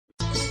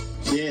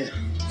Yeah,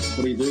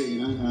 what do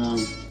you know?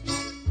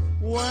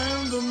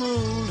 When the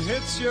moon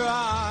hits your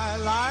eye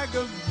like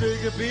a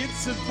big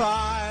pizza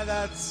pie,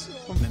 that's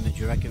Remember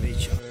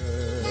Jurakovic.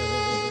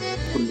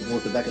 Putting the ball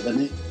at the back of the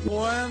net.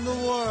 when the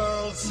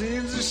world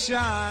seems to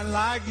shine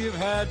like you've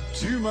had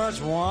too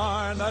much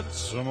wine,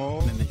 that's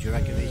more. Remember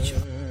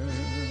Jurakovic.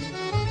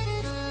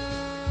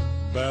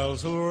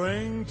 Bells will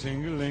ring,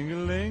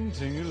 ting-a-ling-a-ling,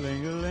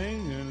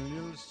 ting-a-ling-a-ling, and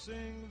you'll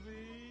sing the...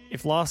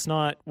 If last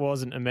night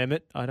wasn't a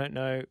Mehmet, I don't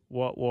know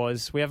what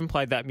was. We haven't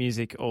played that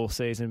music all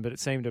season, but it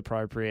seemed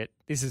appropriate.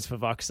 This is For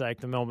Fuck's Sake,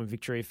 the Melbourne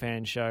Victory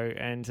fan show,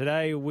 and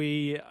today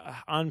we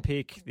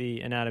unpick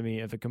the anatomy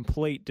of a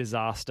complete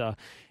disaster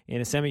in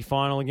a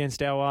semi-final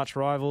against our arch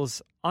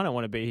rivals. I don't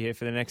want to be here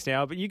for the next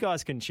hour, but you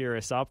guys can cheer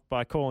us up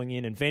by calling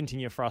in and venting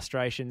your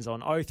frustrations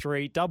on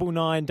 03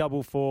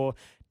 9944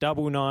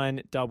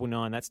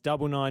 9999. That's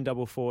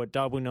 9944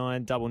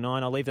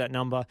 9999. I'll leave that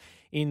number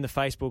in the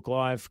Facebook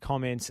Live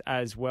comments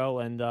as well.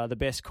 And the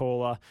best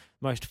caller,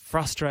 most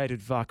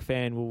frustrated VUC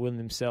fan, will win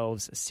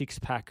themselves a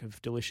 6-pack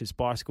of delicious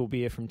bicycle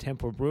beer from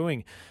Temple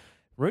Brewing.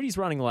 Rudy's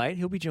running late.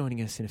 He'll be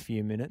joining us in a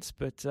few minutes.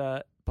 But,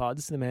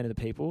 Buds, the man of the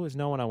people, there's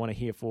no one I want to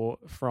hear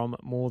from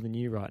more than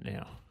you right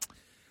now.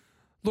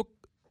 Look,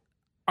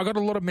 I got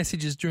a lot of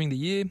messages during the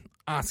year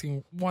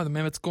asking why the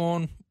Mehmet's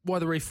gone, why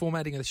the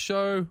reformatting of the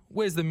show,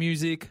 where's the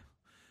music,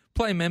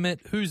 play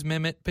Mehmet, who's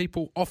Mehmet.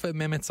 People offer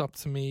Mehmets up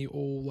to me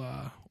all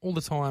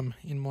the time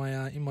in my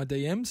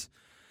DMs.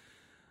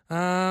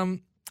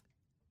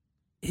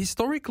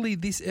 Historically,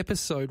 this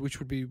episode, which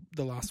would be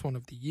the last one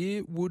of the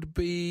year, would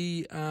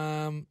be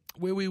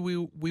where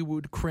we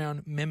would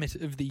crown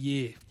Mehmet of the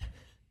Year.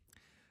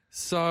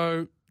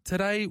 So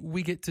today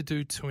we get to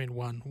do 2 in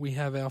 1. We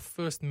have our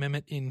first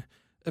Mehmet in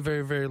a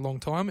very, very long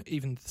time,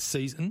 even the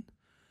season,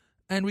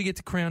 and we get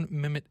to crown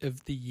Mehmet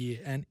of the Year.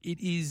 And it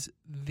is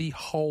the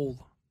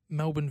whole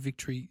Melbourne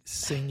Victory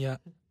senior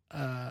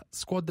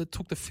squad that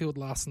took the field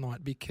last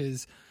night,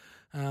 because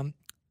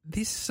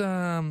this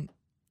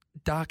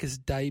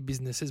darkest day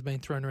business has been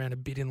thrown around a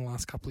bit in the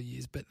last couple of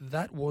years, but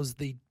that was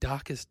the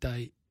darkest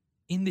day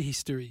in the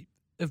history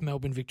of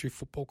Melbourne Victory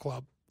Football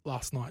Club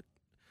last night.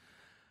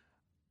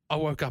 I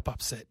woke up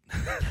upset.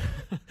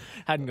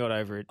 Hadn't got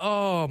over it.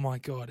 Oh, my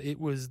God. It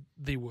was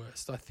the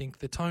worst. I think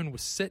the tone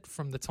was set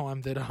from the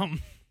time that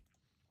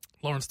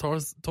Lawrence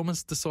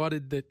Thomas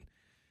decided that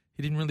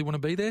he didn't really want to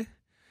be there.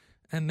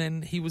 And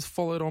then he was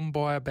followed on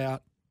by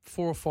about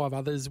 4 or 5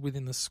 others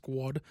within the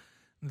squad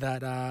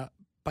that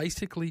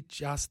basically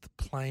just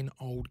plain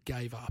old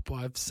gave up.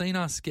 I've seen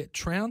us get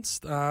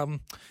trounced.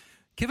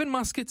 Kevin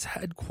Muscat's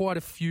had quite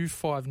a few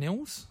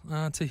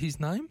 5-0s to his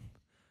name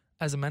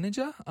as a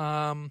manager.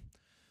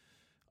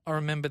 I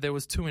remember there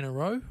was 2 in a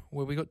row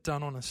where we got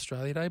done on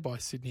Australia Day by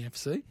Sydney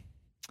FC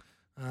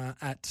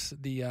at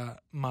the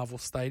Marvel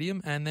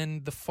Stadium. And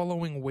then the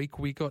following week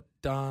we got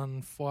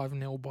done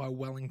 5-0 by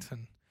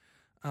Wellington.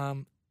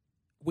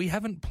 We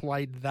haven't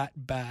played that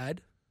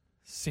bad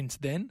since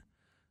then.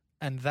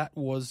 And that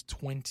was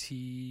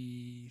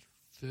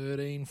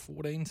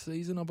 2013-14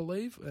 season, I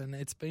believe. And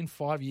it's been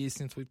 5 years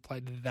since we've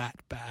played that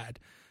bad.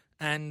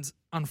 And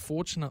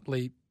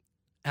unfortunately,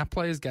 our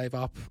players gave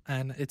up,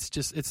 and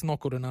it's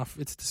not good enough.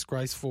 It's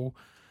disgraceful.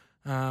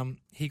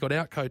 He got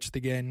out-coached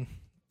again.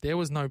 There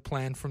was no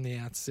plan from the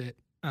outset.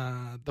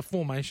 The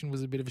formation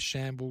was a bit of a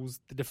shambles.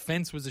 The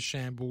defence was a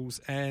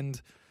shambles.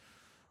 And,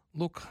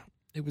 look,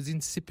 it was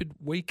insipid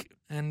week,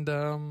 and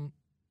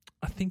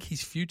I think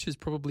his future is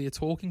probably a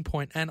talking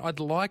point. And I'd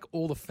like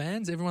all the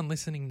fans, everyone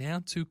listening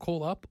now, to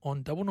call up on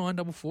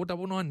 9944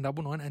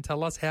 9999 and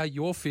tell us how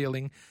you're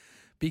feeling,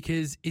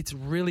 because it's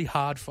really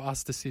hard for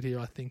us to sit here,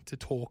 I think, to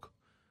talk.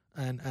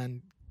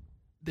 And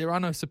there are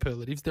no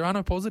superlatives. There are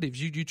no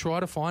positives. You try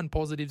to find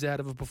positives out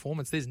of a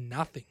performance. There's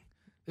nothing.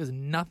 There's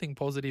nothing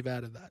positive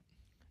out of that.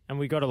 And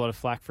we got a lot of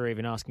flack for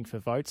even asking for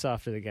votes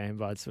after the game,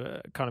 but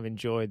kind of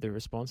enjoyed the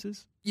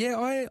responses.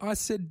 Yeah, I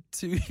said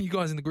to you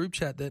guys in the group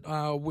chat that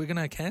we're going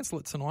to cancel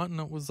it tonight, and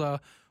it was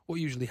what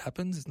usually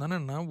happens is no.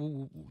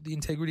 The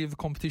integrity of the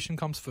competition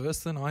comes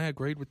first, and I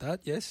agreed with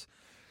that, yes.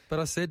 But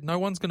I said no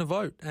one's going to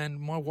vote,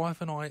 and my wife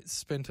and I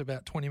spent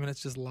about 20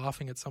 minutes just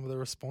laughing at some of the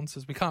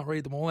responses. We can't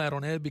read them all out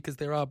on air because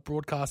there are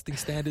broadcasting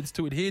standards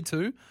to adhere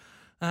to,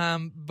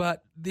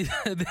 but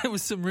there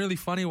was some really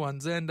funny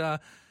ones, and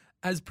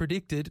as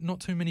predicted, not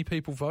too many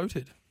people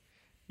voted.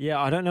 Yeah,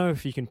 I don't know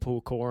if you can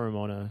pull quorum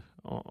on a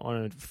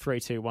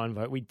 3-2-1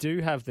 vote. We do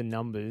have the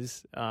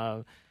numbers.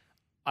 I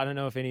don't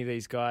know if any of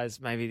these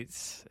guys, maybe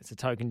it's a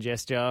token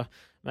gesture.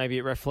 Maybe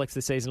it reflects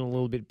the season a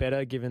little bit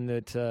better, given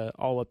that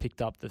Ola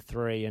picked up the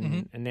 3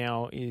 and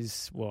now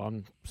is, well,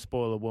 I'm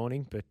spoiler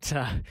warning, but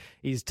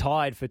he's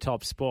tied for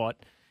top spot.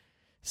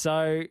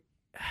 So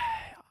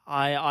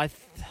I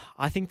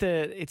think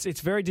that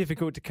it's very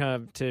difficult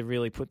to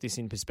really put this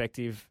in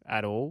perspective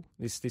at all,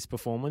 this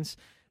performance.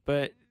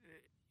 But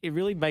it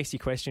really makes you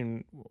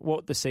question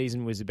what the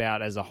season was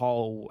about as a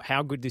whole,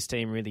 how good this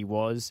team really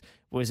was.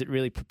 Was it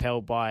really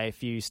propelled by a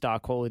few star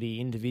quality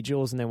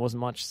individuals and there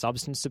wasn't much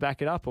substance to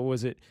back it up, or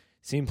was it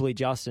simply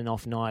just an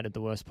off night at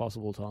the worst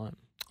possible time?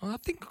 I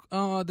think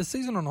the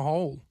season on a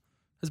whole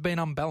has been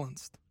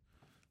unbalanced.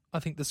 I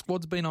think the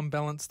squad's been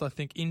unbalanced. I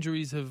think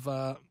injuries have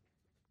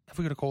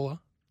we got a caller?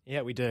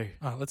 Yeah, we do.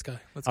 Oh, let's go.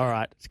 All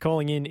right.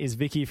 Calling in is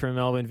Vicky from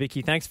Melbourne.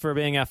 Vicky, thanks for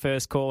being our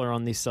first caller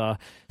on this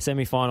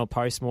semi-final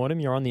post-mortem.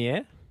 You're on the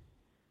air.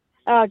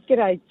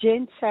 G'day,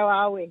 gents. How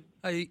are we?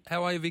 Hey,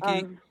 how are you,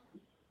 Vicky?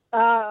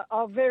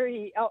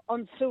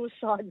 On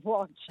suicide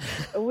watch.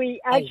 We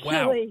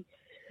actually,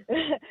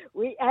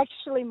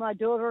 my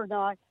daughter and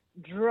I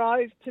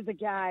drove to the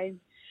game,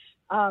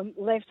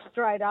 left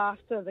straight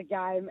after the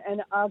game,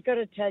 and I've got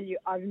to tell you,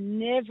 I've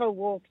never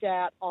walked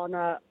out on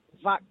a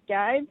VUC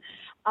game.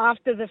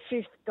 After the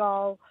fifth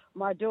goal,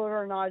 my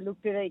daughter and I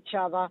looked at each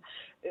other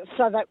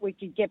so that we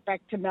could get back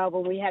to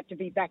Melbourne. We had to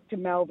be back to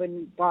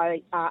Melbourne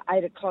by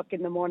 8 o'clock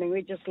in the morning.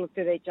 We just looked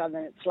at each other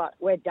and it's like,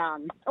 we're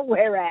done.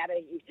 We're out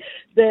of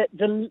here.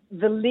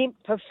 The limp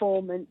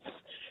performance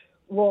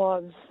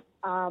was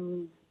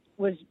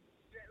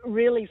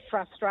really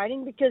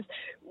frustrating because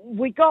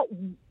we got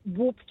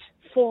whooped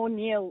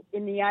 4-0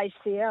 in the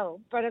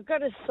ACL, but I've got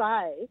to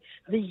say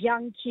the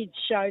young kids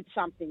showed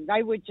something.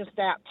 They were just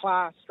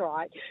outclassed,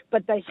 right?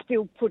 But they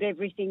still put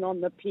everything on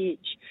the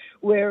pitch,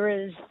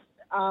 whereas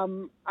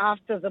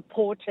after the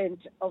portent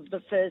of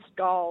the first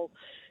goal,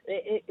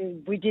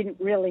 we didn't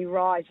really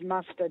rise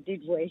muster,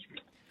 did we?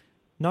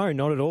 No,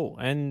 not at all.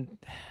 And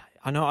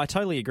I know, I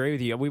totally agree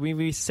with you.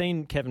 We've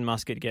seen Kevin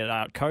Muscat get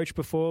out-coached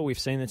before. We've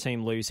seen the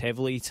team lose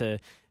heavily to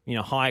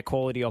higher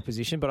quality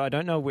opposition, but I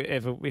don't know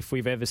if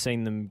we've ever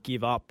seen them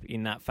give up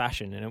in that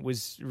fashion, and it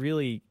was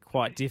really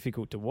quite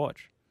difficult to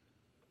watch.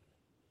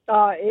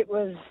 It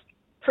was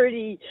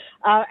pretty,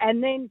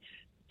 and then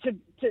to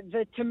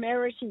the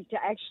temerity to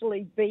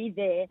actually be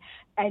there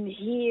and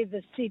hear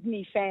the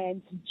Sydney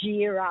fans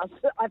jeer us.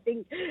 I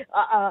think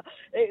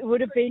it would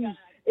have been.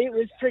 It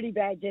was pretty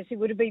bad, Jess. It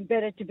would have been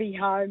better to be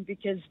home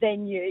because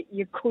then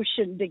you're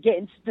cushioned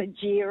against the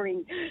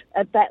jeering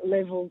at that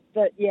level.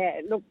 But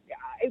yeah, look,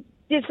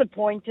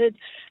 disappointed,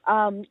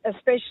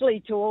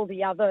 especially to all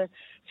the other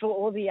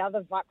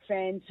VUC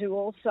fans who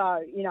also,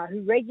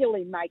 who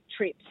regularly make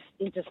trips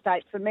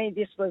interstate. For me,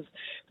 this was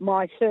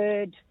my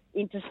third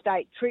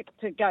interstate trip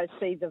to go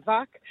see the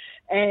VUC,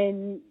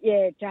 and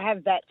to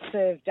have that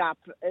served up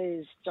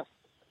is just.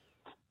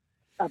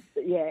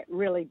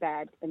 Really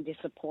bad and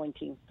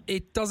disappointing.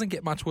 It doesn't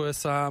get much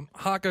worse.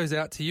 Heart goes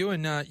out to you,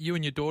 and you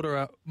and your daughter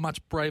are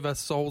much braver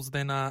souls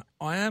than I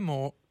am,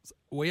 or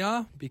we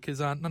are,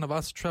 because none of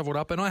us travelled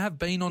up. And I have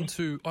been on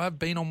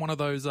one of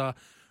those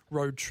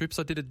road trips.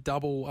 I did a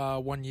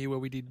double 1 year where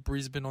we did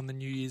Brisbane on the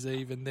New Year's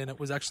Eve, and then it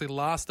was actually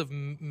last of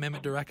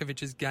Mehmet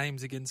Durakovic's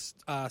games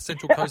against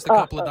Central Coast a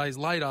couple of days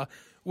later,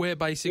 where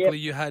basically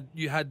you had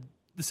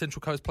the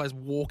Central Coast players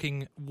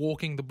walking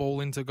the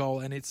ball into goal,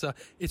 and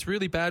it's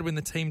really bad when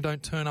the team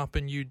don't turn up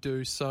and you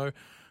do. So,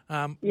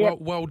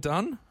 well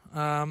done.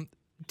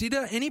 Did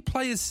any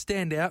players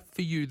stand out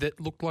for you that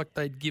looked like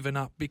they'd given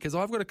up? Because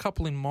I've got a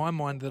couple in my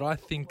mind that I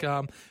think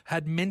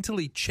had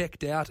mentally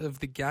checked out of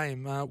the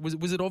game.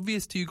 Was it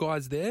obvious to you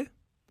guys there?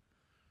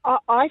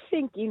 I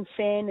think, in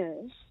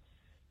fairness,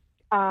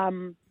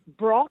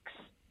 Brox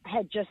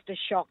had just a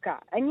shocker,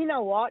 and you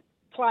know what?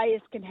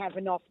 Players can have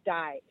an off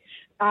day.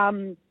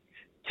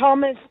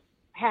 Thomas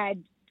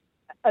had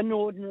an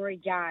ordinary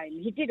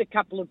game. He did a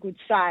couple of good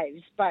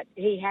saves, but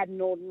he had an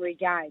ordinary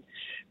game.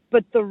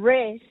 But the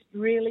rest,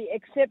 really,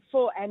 except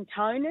for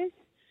Antonis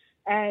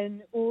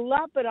and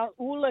Ula, but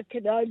Ula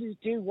can only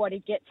do what he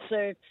gets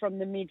served from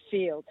the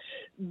midfield.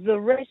 The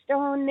rest,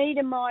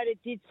 Niedermeyer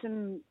did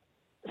some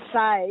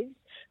saves,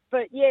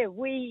 but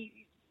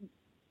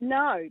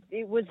no,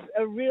 it was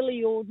a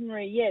really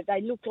ordinary,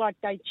 they looked like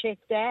they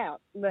checked out.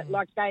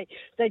 Like they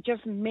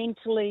just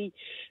mentally,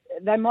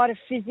 they might have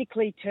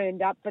physically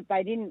turned up, but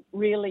they didn't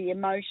really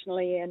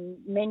emotionally and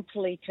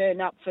mentally turn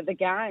up for the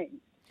game.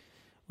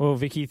 Well,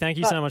 Vicky, thank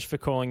you so much for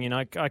calling in.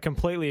 I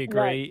completely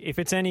agree. If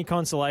it's any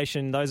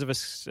consolation, those of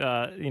us,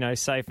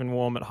 safe and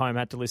warm at home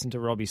had to listen to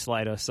Robbie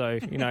Slater. So,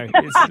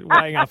 it's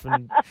weighing up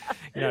and,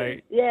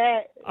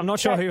 I'm not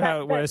sure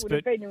how it was,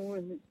 but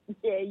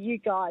you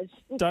guys.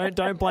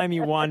 don't blame me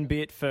one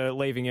bit for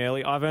leaving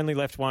early. I've only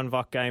left one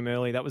VUC game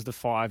early. That was the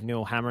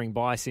 5-0 hammering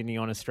by Sydney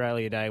on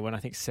Australia Day when I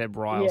think Seb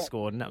Ryle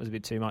scored, and that was a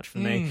bit too much for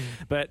me.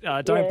 But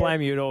don't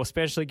blame you at all,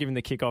 especially given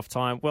the kickoff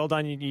time. Well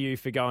done you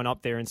for going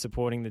up there and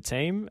supporting the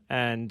team,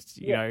 and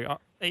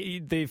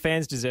the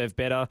fans deserve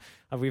better.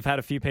 We've had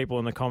a few people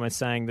in the comments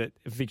saying that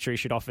Victory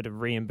should offer to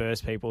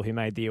reimburse people who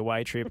made the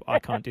away trip. I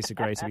can't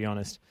disagree, to be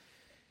honest.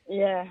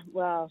 Yeah,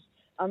 well,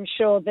 I'm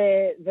sure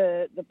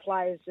the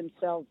players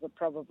themselves are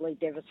probably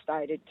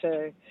devastated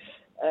too.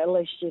 At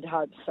least you'd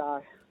hope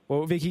so.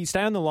 Well, Vicky,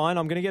 stay on the line.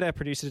 I'm going to get our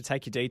producer to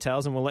take your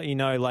details, and we'll let you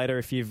know later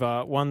if you've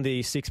won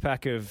the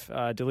 6-pack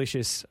of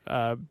delicious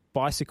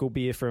bicycle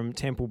beer from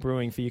Temple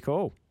Brewing for your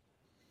call.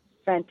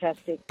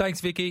 Fantastic. Thanks,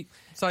 Vicky.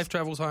 Safe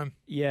travels home.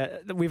 Yeah,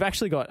 we've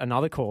actually got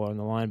another caller on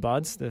the line,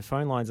 Buds. The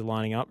phone lines are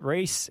lining up.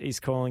 Reese is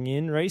calling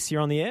in. Reese,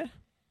 you're on the air?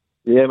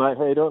 Yeah, mate.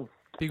 How you doing?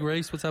 Big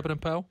Reese, what's happening,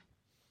 pal?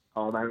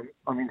 Oh man,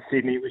 I'm in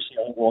Sydney, wishing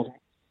I wasn't.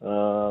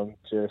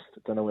 Just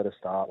don't know where to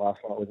start. Last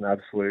night was an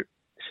absolute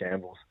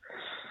shambles.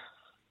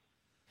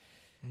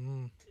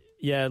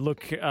 Yeah,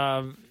 look,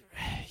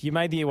 you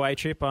made the away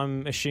trip,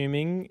 I'm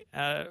assuming.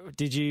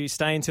 Did you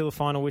stay until the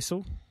final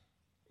whistle?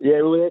 Yeah,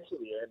 we were there till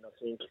the end. I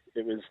think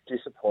it was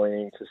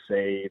disappointing to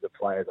see the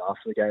players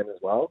after the game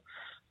as well.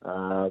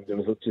 There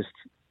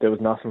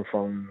was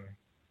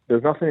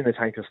nothing in the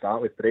tank to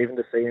start with, but even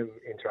to see him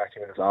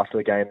interacting with us after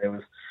the game,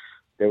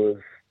 there was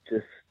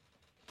just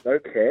no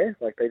care.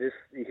 Like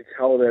you could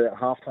tell that at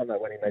halftime they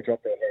went in, they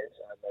dropped their heads,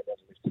 and they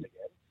never lifted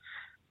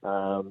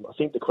again. I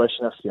think the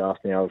question has to be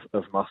asked now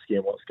of Muskie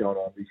and what's going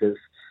on, because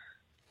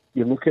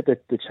you look at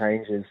the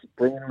changes,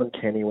 bringing on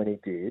Kenny when he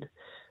did,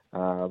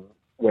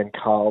 when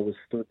Carl was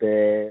stood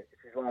there. It's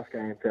his last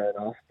game, fair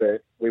enough,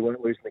 but we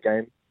weren't losing the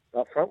game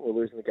up front. We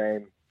were losing the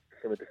game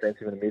from a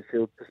defensive and a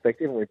midfield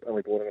perspective, and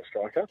we brought in a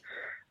striker.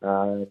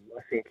 I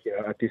think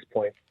at this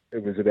point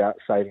it was about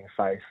saving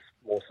face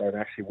more so than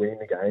actually winning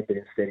the game, but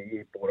instead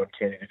he brought on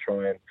Kenny to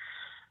try and...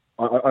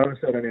 I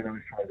honestly don't even know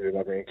what he's trying to do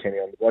by bringing Kenny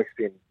on. The bloke's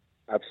been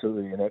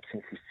absolutely inept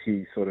since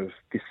he sort of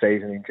this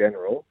season in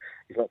general.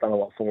 He's not done a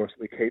lot for us.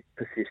 We keep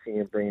persisting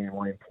and bringing him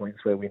on in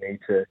points where we need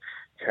to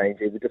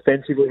change either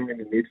defensively or in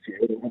the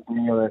midfield. And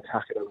bringing on an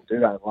attacker doesn't do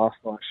that. And last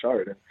night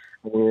showed, and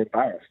we were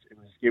embarrassed.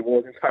 It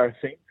was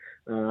embarrassing.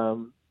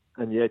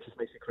 And yeah, it just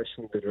makes you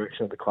question the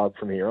direction of the club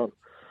from here on.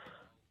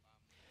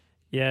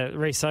 Yeah,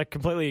 Reece, I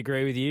completely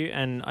agree with you,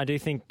 and I do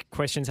think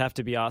questions have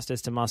to be asked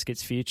as to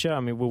Muscat's future. I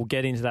mean, we'll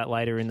get into that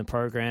later in the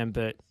program,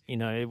 but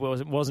it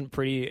wasn't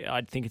pretty.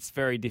 I think it's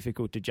very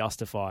difficult to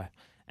justify.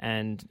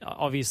 And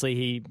obviously,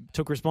 he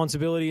took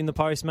responsibility in the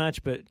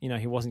post-match, but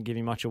he wasn't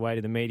giving much away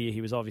to the media.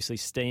 He was obviously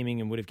steaming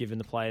and would have given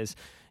the players,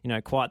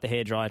 quite the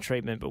hairdryer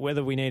treatment. But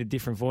whether we need a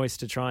different voice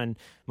to try and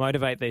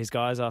motivate these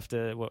guys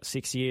after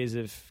 6 years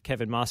of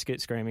Kevin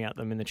Muscat screaming at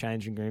them in the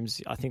changing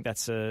rooms, I think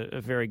that's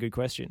a very good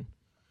question.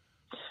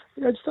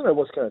 I just don't know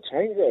what's going to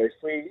change though. If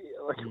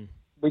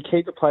we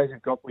keep the players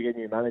we've got, we get a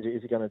new manager,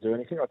 is he going to do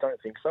anything? I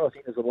don't think so. I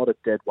think there's a lot of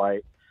dead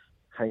weight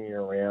hanging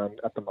around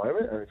at the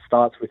moment, and it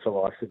starts with the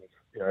likes of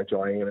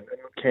Johnny, and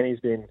Kenny's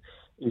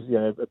is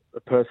a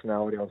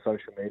personality on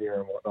social media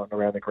and whatnot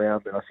around the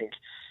ground, but I think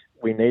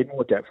we need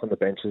more depth on the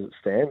bench as it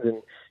stands.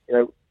 And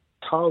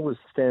Carl was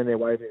standing there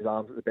waving his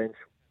arms at the bench,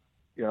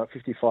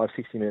 55,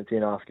 60 minutes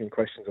in, asking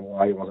questions of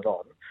why he wasn't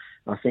on.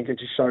 And I think it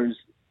just shows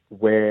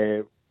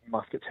where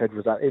Muscat's head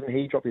was at. Even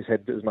he dropped his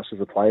head as much as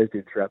the players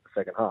did throughout the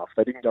second half.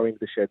 They didn't go into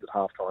the sheds at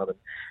halftime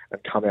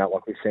and come out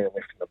like we've seen them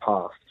lift in the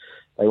past.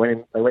 They went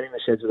in the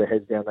sheds with their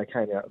heads down. They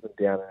came out with them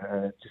down,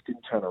 and it just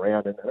didn't turn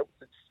around. And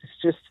it's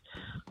just,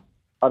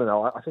 I don't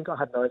know. I think I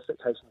had no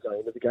expectations going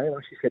into the game. I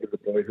actually said to the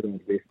boys that I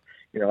was with,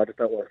 I just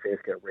don't want to see us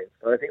get rinsed.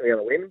 I don't think we're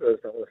going to win, but I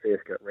just don't want to see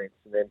us get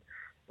rinsed. And then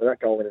when that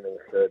goal went into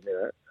the third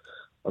minute,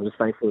 I'm just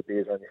thankful the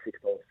beers are only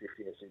 $6.50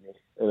 in Sydney.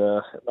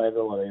 It made it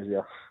a lot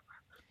easier.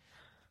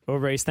 Well,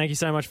 Reece, thank you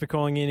so much for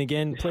calling in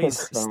again. Please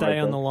stay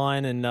on the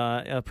line, and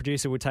our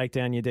producer will take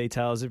down your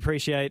details.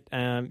 Appreciate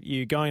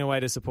you going away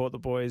to support the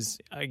boys.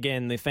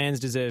 Again, the fans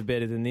deserve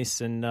better than this.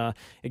 And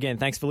again,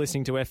 thanks for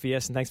listening to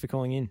FVS, and thanks for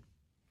calling in.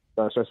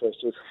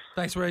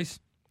 Thanks, Reece.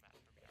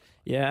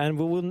 Yeah, and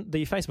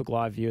the Facebook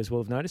Live viewers will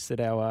have noticed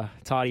that our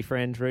tardy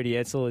friend Rudy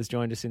Edsel has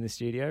joined us in the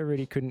studio.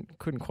 Rudy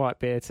couldn't quite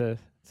bear to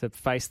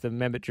face the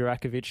Mehmet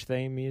Djurakovic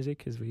theme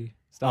music as we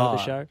started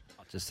the show.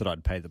 I just thought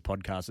I'd pay the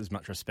podcast as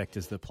much respect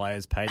as the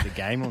players paid the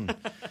game on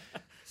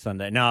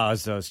Sunday. No, I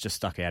was just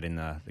stuck out in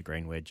the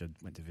Green Wedge. I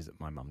went to visit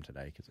my mum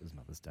today because it was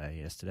Mother's Day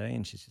yesterday,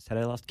 and she's just had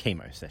her last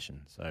chemo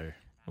session. So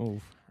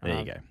there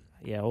you go.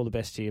 Yeah, all the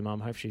best to your mum.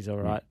 Hope she's all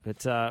right.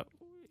 But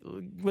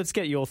let's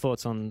get your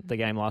thoughts on the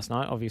game last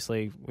night.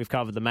 Obviously, we've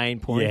covered the main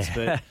points,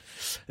 but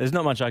there's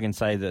not much I can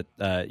say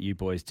that you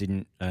boys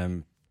didn't.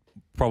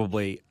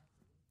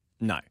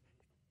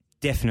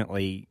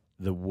 Definitely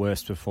the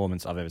worst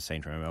performance I've ever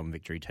seen from a Melbourne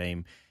Victory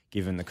team,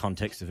 given the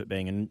context of it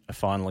being a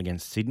final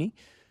against Sydney.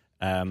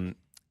 There's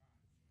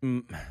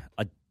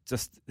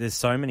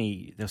so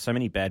many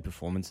bad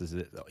performances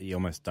that you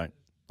almost don't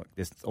like.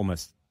 There's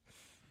almost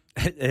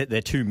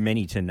they're too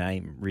many to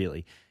name.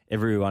 Really,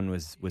 everyone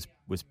was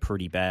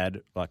pretty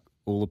bad. Like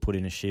Ula put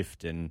in a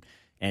shift and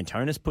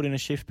Antonis put in a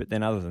shift, but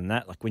then other than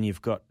that, like when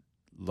you've got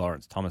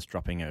Lawrence Thomas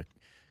dropping a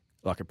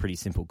pretty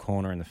simple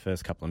corner in the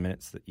first couple of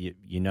minutes, that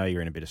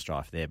you're in a bit of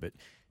strife there. But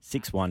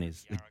 6-1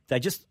 is they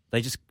just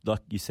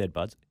like you said,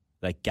 Buds,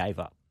 they gave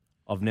up.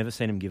 I've never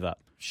seen them give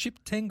up.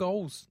 Shipped 10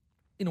 goals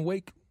in a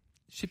week.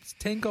 Shipped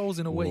 10 goals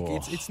in a week.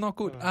 It's not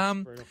good.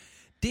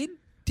 Did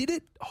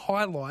it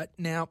highlight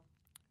now?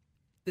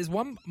 There's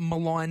one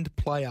maligned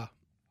player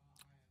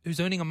who's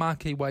earning a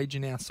marquee wage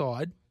in our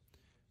side,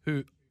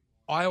 who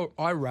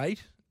I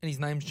rate, and his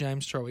name's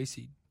James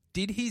Troisi.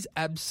 Did his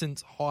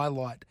absence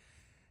highlight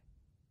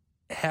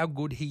how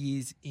good he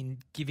is in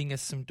giving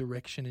us some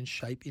direction and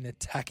shape in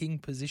attacking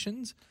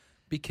positions?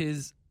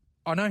 Because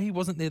I know he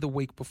wasn't there the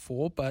week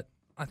before, but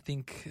I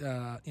think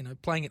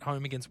playing at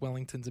home against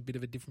Wellington's a bit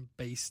of a different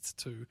beast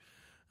too.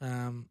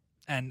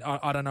 And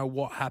I don't know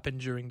what happened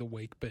during the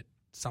week, but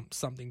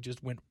something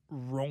just went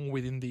wrong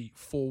within the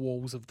four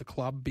walls of the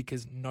club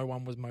because no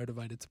one was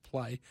motivated to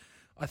play.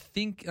 I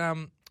think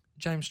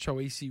James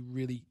Troisi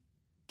really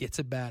gets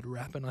a bad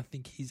rap, and I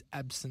think his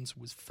absence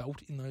was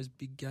felt in those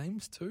big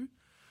games too.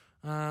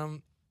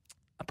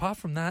 Apart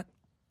from that,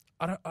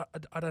 I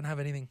don't have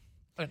anything.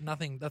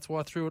 Nothing. That's why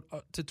I threw it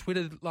to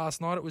Twitter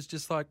last night. It was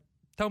just like,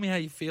 tell me how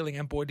you're feeling,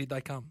 and boy, did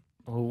they come.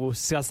 Well, we'll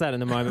discuss that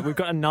in a moment. We've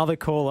got another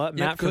caller,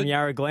 Matt from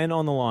Yarra Glen,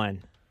 on the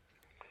line.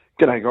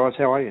 G'day, guys.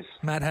 How are you?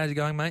 Matt, how's it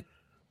going, mate?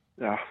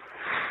 Flat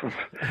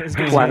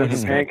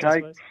as a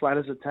pancake, flat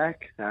as a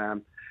tack.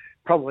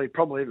 Probably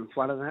even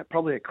flatter than that.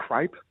 Probably a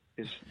crepe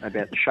is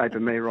about the shape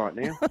of me right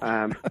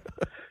now.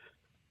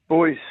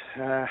 Boys,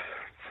 I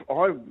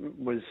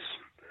was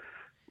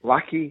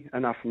lucky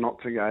enough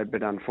not to go,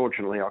 but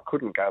unfortunately I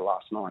couldn't go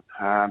last night.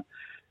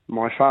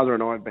 My father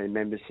and I have been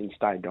members since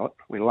day dot.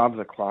 We love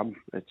the club.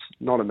 It's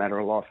not a matter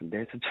of life and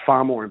death. It's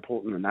far more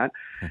important than that.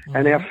 Mm-hmm.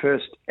 And our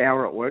first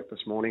hour at work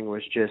this morning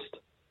was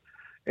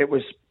it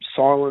was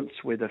silence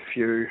with a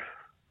few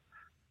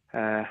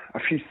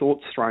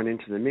thoughts thrown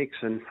into the mix.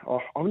 And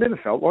I've never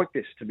felt like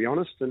this, to be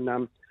honest. And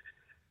I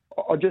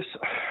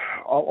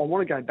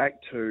want to go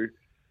back to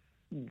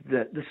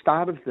the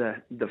start of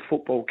the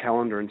football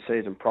calendar and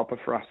season proper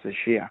for us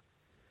this year.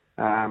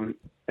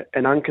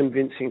 An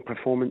unconvincing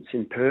performance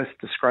in Perth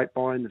to scrape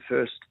by in the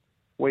first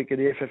week of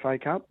the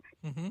FFA Cup.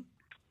 Mm-hmm.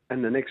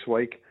 And the next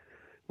week,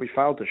 we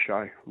failed to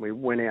show. We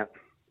went out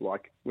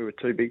like we were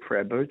too big for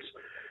our boots,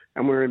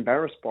 and we were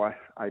embarrassed by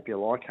APIA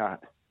Leichhardt.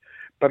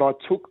 But I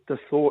took the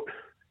thought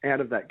out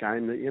of that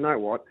game that, you know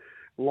what,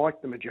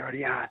 like the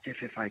majority, it's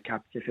FFA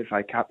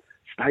Cup,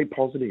 stay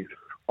positive.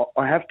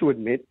 I have to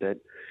admit that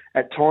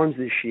at times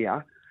this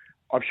year,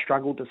 I've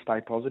struggled to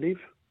stay positive,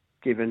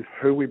 given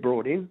who we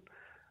brought in,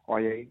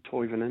 i.e.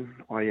 Toivonen,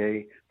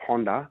 i.e.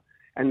 Honda,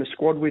 and the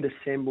squad we'd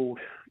assembled,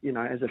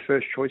 as a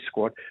first choice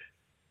squad,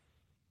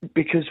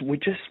 because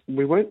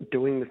we weren't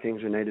doing the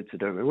things we needed to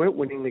do. We weren't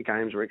winning the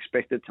games we were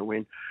expected to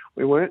win.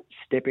 We weren't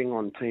stepping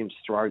on teams'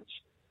 throats.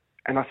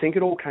 And I think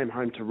it all came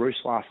home to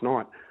roost last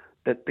night,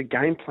 that the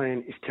game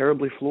plan is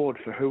terribly flawed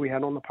for who we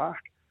had on the park.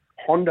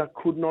 Honda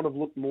could not have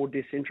looked more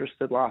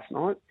disinterested last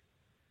night.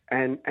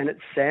 And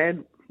it's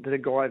sad that a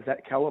guy of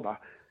that calibre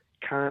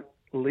can't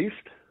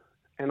lift.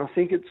 And I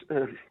think it's,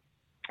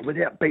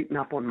 without beating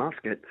up on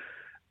Muscat,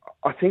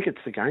 I think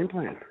it's the game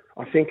plan.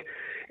 I think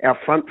our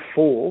front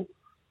four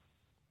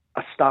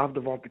are starved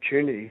of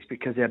opportunities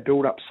because our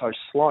build-up's so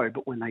slow.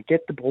 But when they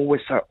get the ball, we're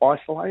so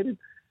isolated.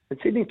 And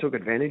Sydney took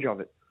advantage of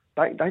it.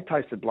 They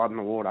tasted blood in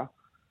the water,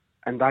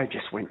 and they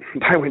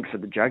went for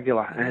the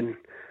jugular. And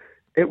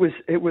it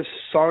was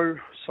so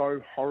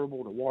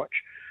horrible to watch.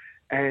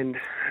 And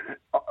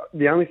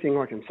the only thing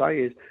I can say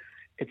is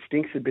it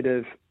stinks a bit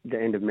of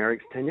the end of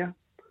Merrick's tenure.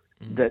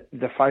 That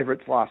the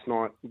favourites last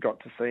night got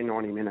to see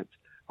 90 minutes.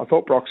 I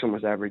thought Broxham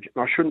was average.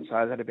 And I shouldn't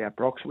say that about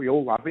Brox. We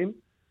all love him.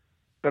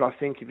 But I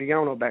think if you're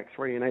going on a back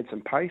three, you need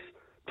some pace.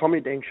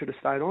 Tommy Deng should have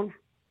stayed on.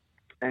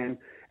 And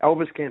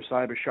Elvis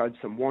Camp-Saber showed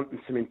some want and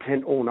some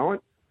intent all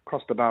night.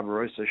 Costa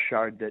Barbarossa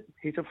showed that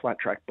he's a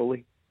flat-track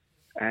bully.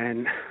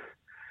 And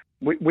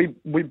we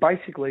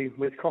basically,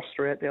 with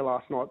Costa out there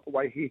last night, the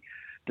way he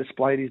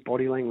displayed his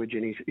body language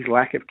and his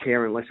lack of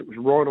care, unless it was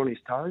right on his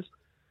toes,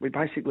 we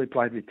basically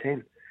played with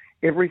 10.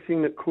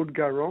 Everything that could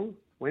go wrong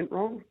went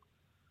wrong.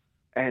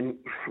 And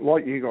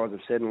like you guys have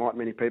said, and like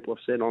many people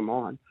have said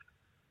online,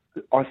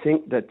 I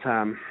think that,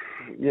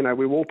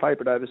 we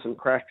wallpapered over some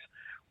cracks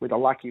with a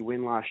lucky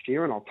win last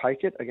year, and I'll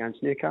take it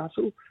against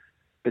Newcastle.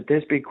 But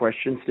there's big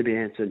questions to be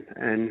answered,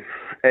 and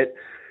it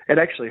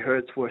actually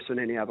hurts worse than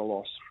any other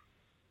loss.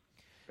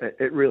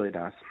 It really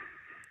does.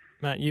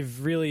 Matt,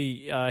 you've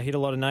really hit a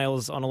lot of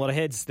nails on a lot of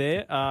heads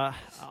there.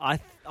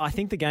 I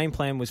think the game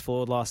plan was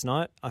flawed last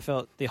night. I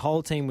felt the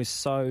whole team was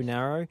so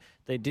narrow.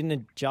 They didn't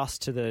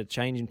adjust to the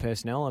change in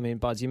personnel. I mean,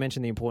 Buds, you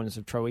mentioned the importance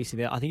of Troisi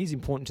there. I think he's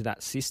important to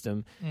that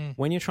system.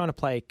 When you're trying to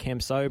play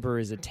Camp-Sober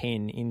as a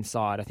 10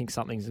 inside, I think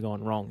something's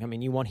gone wrong. I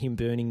mean, you want him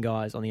burning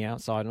guys on the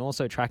outside and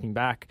also tracking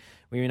back.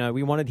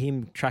 We wanted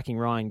him tracking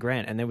Ryan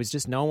Grant, and there was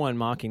just no one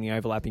marking the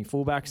overlapping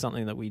fullback,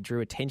 something that we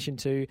drew attention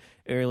to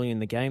early in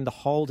the game. The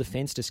whole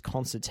defence, just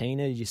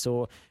concertina. You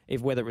saw,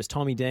 whether it was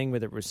Tommy Deng,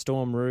 whether it was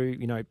Storm Roo,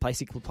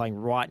 basically playing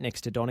right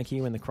next to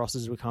Donachie when the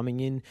crosses were coming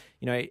in.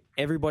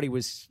 Everybody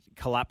was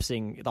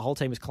collapsing. The whole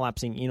team was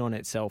collapsing in on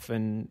itself,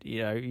 and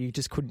you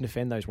just couldn't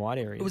defend those wide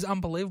areas. It was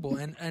unbelievable.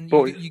 And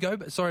you go.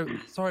 Sorry,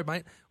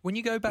 mate. When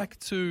you go back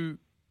to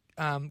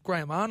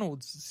Graham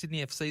Arnold's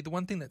Sydney FC, the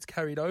one thing that's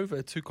carried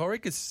over to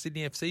Corica's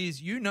Sydney FC is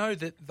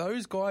that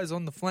those guys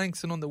on the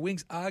flanks and on the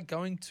wings are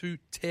going to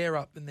tear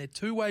up, and they're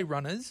two-way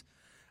runners,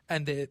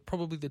 and they're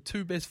probably the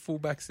two best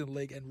fullbacks in the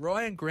league. And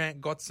Ryan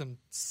Grant got some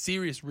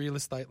serious real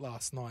estate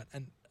last night,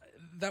 and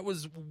that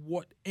was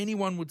what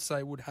anyone would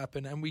say would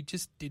happen, and we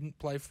just didn't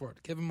play for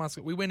it. Kevin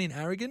Muscat, we went in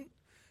arrogant,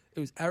 It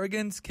was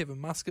arrogance.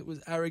 Kevin Muscat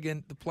was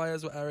arrogant. The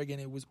players were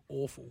arrogant. It was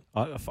awful.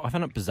 I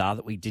found it bizarre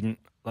that we didn't,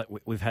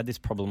 we've had this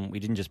problem. We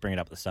didn't just bring it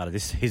up at the start of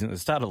this season, at the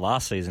start of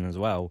last season as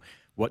well,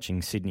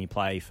 watching Sydney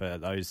play for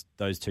those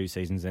 2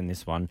 seasons and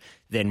this one,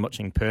 then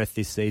watching Perth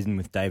this season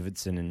with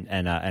Davidson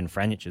and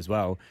Franjic as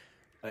well.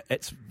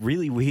 It's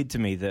really weird to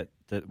me that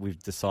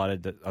we've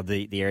decided that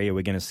the area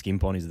we're going to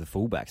skimp on is the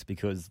fullbacks,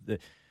 because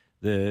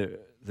the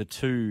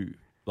two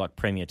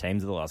premier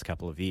teams of the last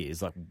couple of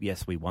years,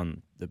 yes, we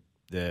won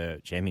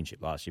the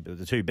championship last year, but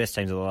the 2 best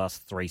teams of the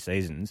last 3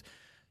 seasons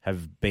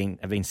have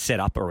been set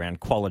up around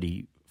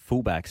quality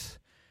fullbacks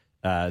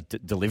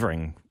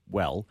delivering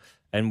well,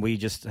 and we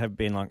just have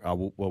been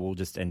we'll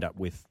just end up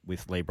with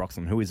Lee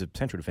Broxham, who is a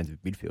central defensive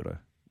midfielder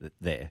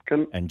there,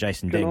 and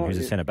Jason Dean, who's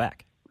a centre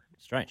back.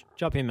 Strange.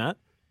 Jump in, Matt.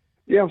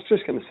 Yeah, I was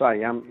just going to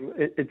say,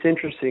 it's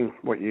interesting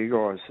what you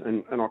guys,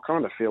 and I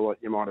kind of feel like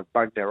you might have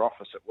bugged our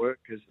office at work,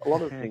 because a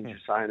lot of the things you're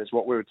saying is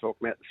what we were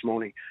talking about this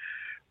morning.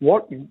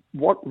 What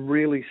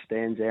really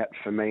stands out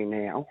for me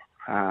now,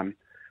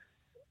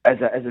 as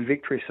a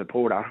Victory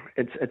supporter,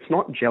 it's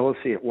not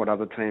jealousy at what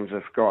other teams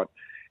have got.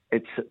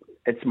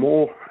 It's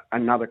more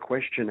another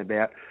question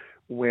about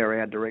where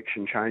our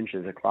direction changed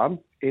as a club.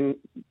 In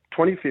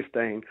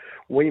 2015,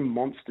 we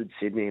monstered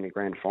Sydney in a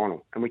grand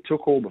final, and we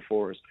took all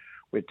before us.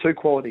 We had 2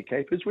 quality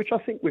keepers, which I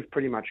think we've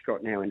pretty much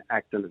got now in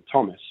Acton and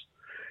Thomas.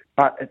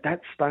 But at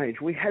that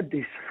stage, we had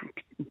this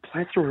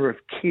plethora of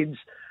kids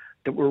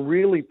that were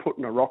really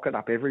putting a rocket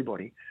up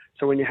everybody.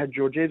 So when you had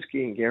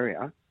Georgievski and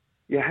Guerrier,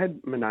 you had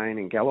Manane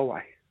and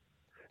Galloway.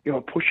 You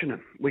were pushing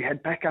them. We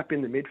had backup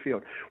in the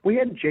midfield. We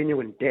had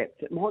genuine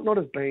depth. It might not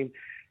have been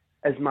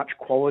as much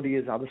quality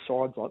as other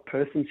sides like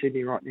Perth and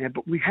Sydney right now,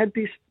 but we had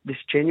this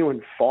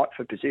genuine fight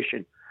for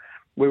position.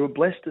 We were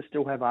blessed to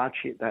still have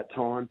Archie at that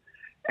time,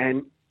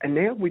 and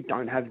now we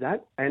don't have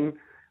that. And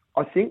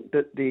I think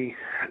that the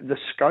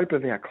scope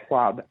of our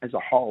club as a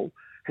whole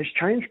has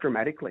changed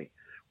dramatically.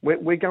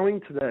 We're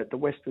going to the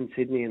Western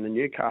Sydney and the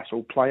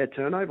Newcastle player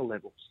turnover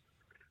levels,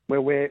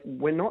 where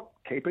we're not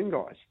keeping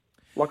guys.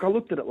 I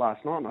looked at it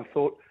last night and I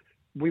thought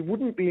we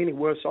wouldn't be any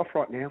worse off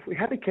right now if we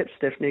had kept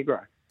Steph Negro.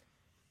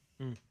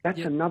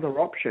 That's another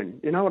option.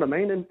 You know what I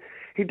mean? And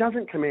he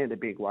doesn't command a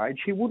big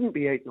wage. He wouldn't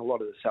be eating a lot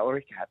of the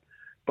salary cap.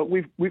 But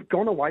we've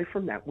gone away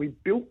from that. We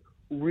built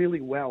really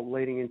well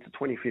leading into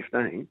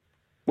 2015,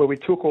 where we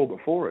took all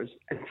before us,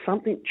 and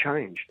something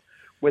changed.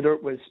 Whether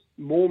it was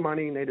more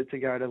money needed to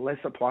go to less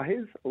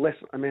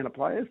amount of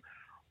players,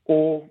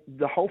 or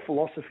the whole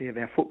philosophy of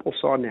our football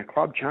side and our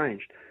club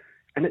changed.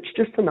 And it's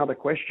just another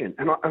question.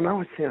 And I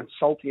know I sound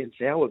salty and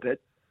sour, but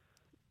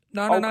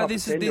no.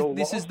 This is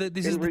the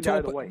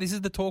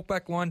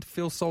talkback line to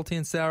feel salty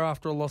and sour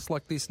after a loss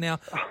like this.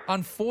 Now,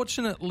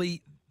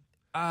 unfortunately,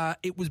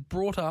 it was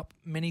brought up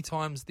many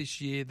times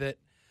this year that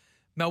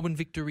Melbourne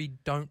Victory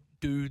don't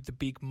do the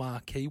big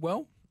marquee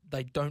well.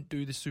 They don't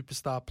do the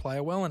superstar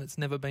player well, and it's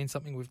never been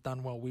something we've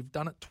done well. We've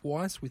done it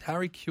twice with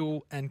Harry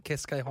Kuehl and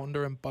Keisuke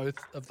Honda, and both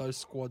of those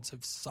squads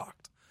have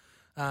sucked.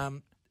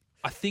 I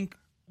think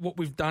what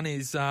we've done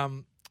is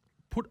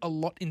put a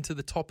lot into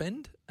the top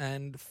end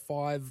and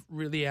 5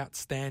 really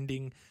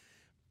outstanding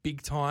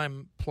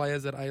big-time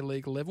players at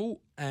A-League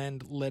level,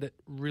 and let it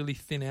really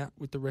thin out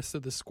with the rest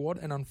of the squad.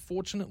 And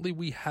unfortunately,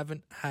 we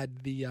haven't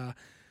had the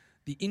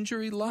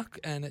injury luck,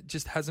 and it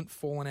just hasn't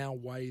fallen our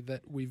way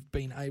that we've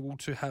been able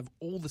to have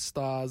all the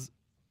stars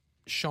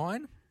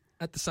shine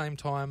at the same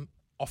time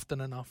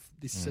often enough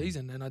this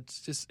season. And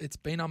it's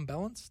been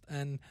unbalanced,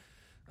 and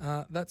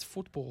that's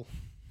football.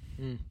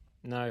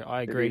 No,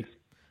 I agree.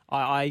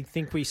 I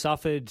think we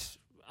suffered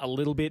a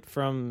little bit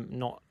from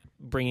not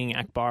bringing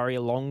Akbari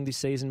along this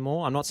season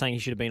more. I'm not saying he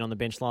should have been on the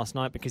bench last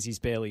night because he's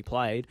barely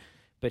played,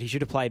 but he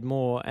should have played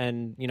more.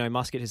 And,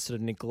 Muscat has sort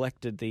of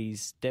neglected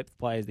these depth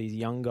players, these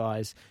young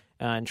guys,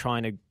 and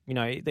trying to,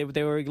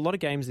 there were a lot of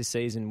games this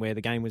season where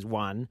the game was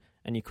won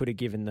and you could have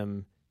given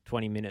them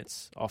 20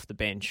 minutes off the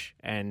bench.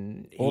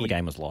 And the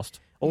game was lost.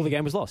 All the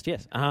game was lost,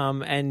 yes.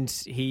 And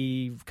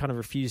he kind of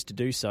refused to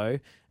do so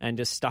and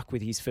just stuck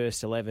with his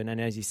first 11 and,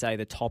 as you say,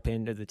 the top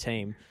end of the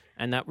team.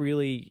 And that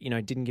really,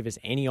 didn't give us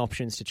any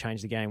options to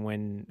change the game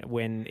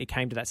when it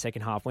came to that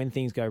second half. When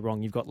things go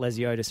wrong, you've got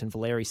Lesiotis and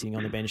Valeri sitting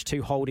on the bench,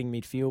 2 holding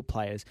midfield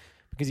players,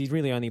 because he's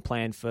really only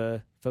planned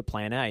for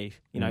plan A.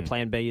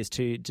 Plan B is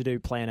to do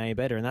plan A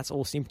better, and that's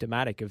all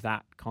symptomatic of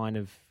that kind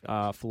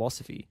of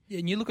philosophy. Yeah,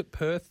 and you look at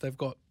Perth, they've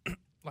got...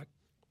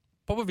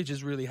 Popovic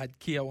has really had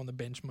Keogh on the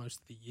bench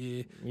most of the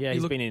year. Yeah,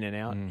 he's been in and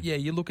out. Yeah,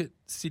 you look at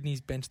Sydney's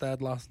bench they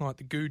had last night,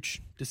 the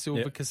Gooch, De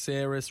Silva,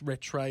 Caceres,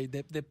 Rattray.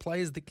 They're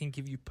players that can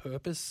give you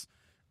purpose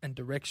and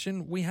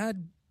direction.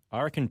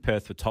 I reckon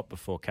Perth were top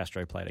before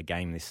Castro played a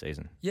game this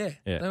season. Yeah.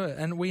 They were.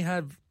 And we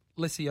have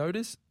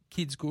Lesiotis,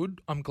 kid's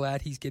good. I'm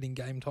glad he's getting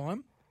game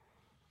time.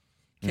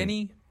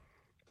 Kenny,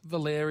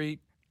 Valeri,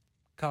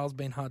 Carl's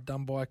been hard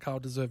done by. Carl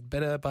deserved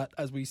better, but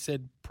as we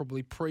said,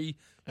 probably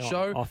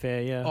pre-show, off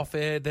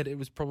air, that it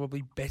was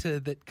probably better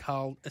that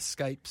Carl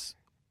escapes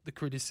the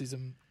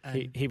criticism.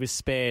 And he was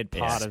spared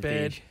part of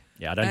the...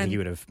 Yeah, I don't think he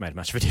would have made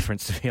much of a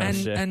difference, to be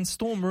honest. And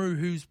Storm Roux,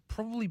 who's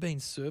probably been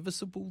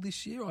serviceable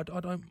this year. I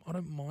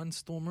don't mind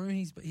Storm Roux.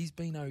 He's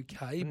been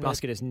okay. But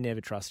Muscat has never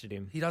trusted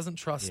him. he doesn't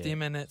trust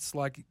him, and it's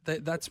like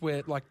that's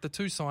where like the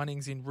two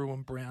signings in Roux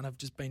and Brown have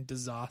just been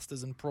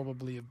disasters, and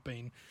probably have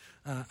been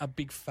a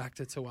big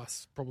factor to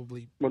us.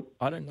 Probably.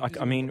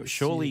 I mean,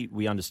 surely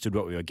we understood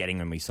what we were getting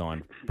when we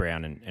signed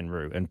Brown and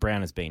Roux, and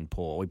Brown has been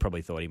poor. We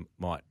probably thought he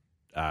might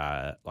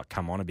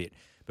come on a bit,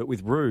 but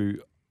with Roux,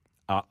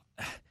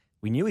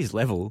 we knew his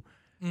level.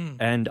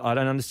 And I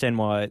don't understand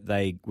why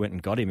they went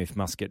and got him if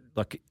Muscat...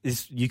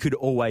 you could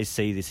always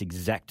see this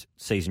exact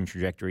season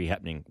trajectory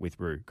happening with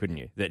Roux, couldn't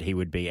you? That he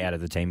would be out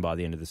of the team by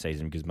the end of the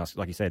season because, Muscat,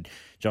 like you said,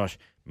 Josh,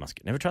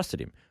 Muscat never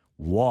trusted him.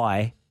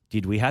 Why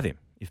did we have him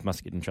if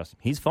Muscat didn't trust him?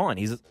 He's fine.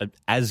 He's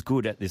as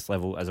good at this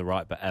level as a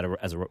right back,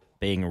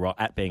 being a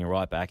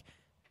right back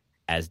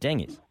as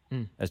Deng is,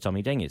 as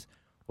Tommy Deng is.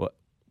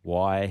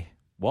 Why?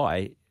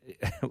 Why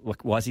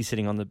is he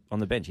sitting on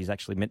the bench? He's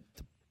actually meant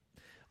to...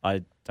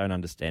 I don't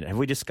understand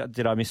it.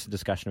 Did I miss the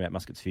discussion about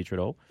Muscat's future at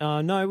all?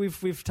 No,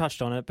 we've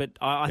touched on it, but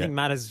I think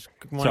Matt has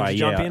wanted to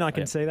jump in. I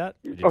can see that.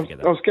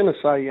 I was going to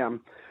say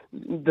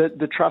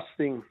the trust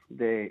thing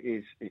there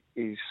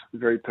is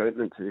very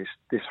pertinent to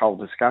this whole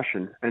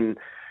discussion, and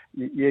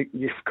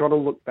you've got to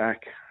look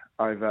back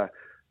over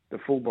the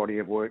full body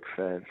of work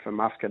for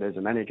Muscat as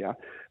a manager.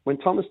 When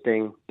Thomas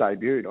Deng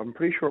debuted, I'm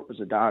pretty sure it was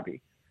a derby,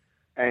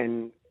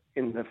 and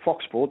in the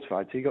Fox Sports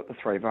votes, he got the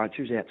 3 votes.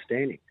 He was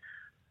outstanding.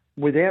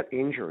 Without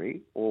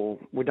injury, or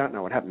we don't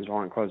know what happens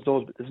behind closed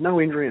doors, but there's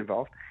no injury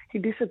involved, he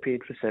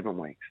disappeared for 7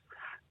 weeks.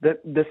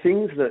 The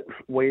things that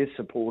we as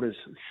supporters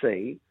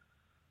see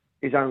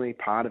is only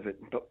part of it,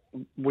 but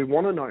we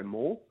want to know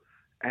more.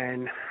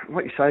 And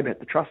what you say about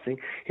the trust thing,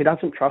 he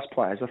doesn't trust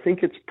players. I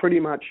think it's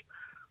pretty much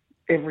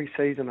every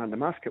season under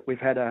Muscat, we've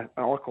had I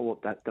call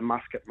it the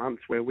Muscat month,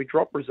 where we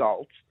drop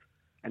results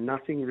and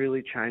nothing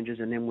really changes,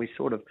 and then we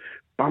sort of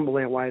bumble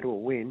our way to a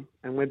win,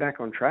 and we're back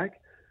on track.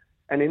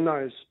 And in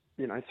those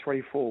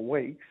 3-4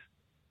 weeks,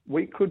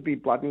 we could be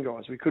blooding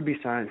guys. We could be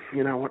saying,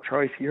 you know what,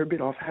 Trace, you're a bit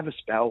off, have a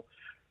spell.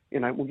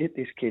 We'll get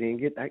this kid in,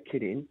 get that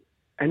kid in.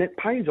 And it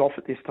pays off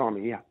at this time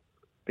of year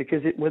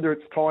because whether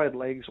it's tired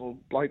legs or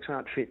blokes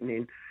aren't fitting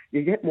in,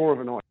 you get more of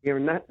an idea.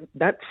 And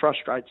that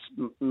frustrates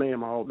me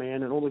and my old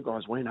man and all the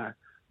guys we know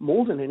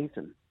more than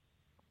anything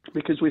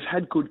because we've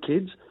had good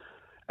kids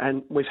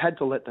and we've had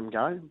to let them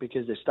go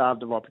because they're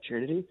starved of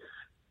opportunity.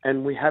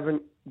 And we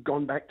haven't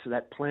gone back to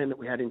that plan that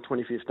we had in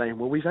 2015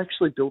 where we've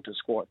actually built a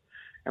squad.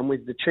 And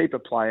with the cheaper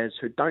players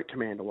who don't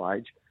command a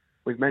wage,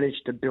 we've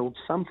managed to build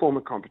some form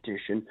of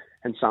competition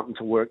and something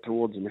to work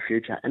towards in the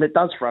future. And it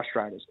does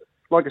frustrate us.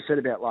 Like I said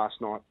about last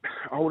night,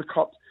 I would have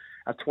copped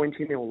a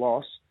 20-0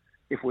 loss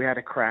if we had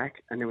a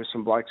crack and there was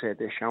some blokes out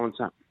there showing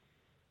something.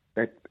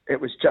 But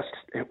it was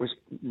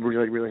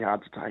really, really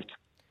hard to take.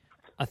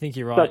 I think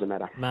you're right. Doesn't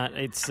matter, Matt.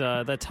 It's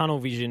the tunnel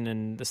vision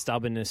and the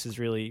stubbornness has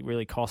really,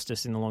 really cost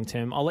us in the long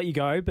term. I'll let you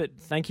go, but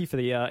thank you for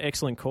the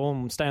excellent call.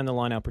 And stay on the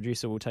line. Our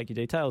producer will take your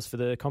details for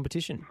the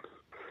competition.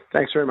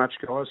 Thanks very much,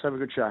 guys. Have a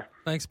good show.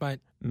 Thanks, mate.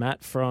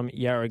 Matt from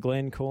Yarra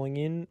Glen calling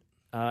in.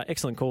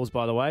 Excellent calls,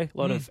 by the way. A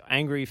lot of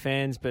angry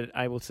fans, but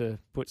able to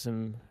put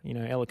some,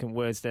 eloquent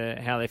words to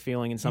how they're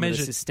feeling and some of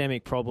the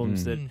systemic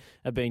problems that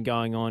have been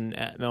going on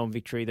at Melbourne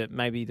Victory that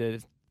maybe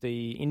the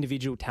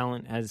individual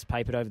talent has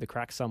papered over the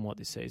cracks somewhat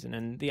this season.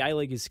 And the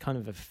A-League is kind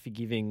of a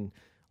forgiving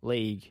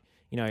league.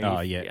 In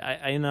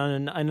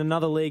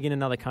another league in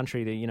another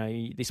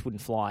country, this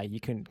wouldn't fly.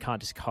 You can't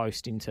just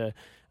coast into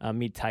a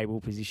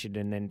mid-table position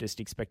and then just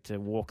expect to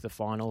walk the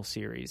final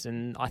series.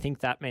 And I think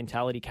that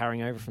mentality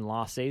carrying over from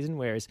last season,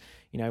 whereas,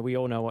 we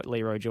all know what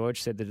Leroy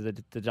George said to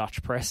the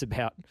Dutch press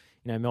about,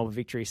 Melbourne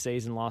Victory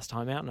season last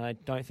time out. And I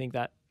don't think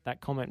that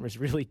comment was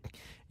really,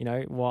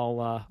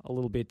 while a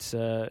little bit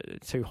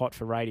too hot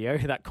for radio,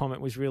 that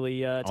comment was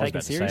really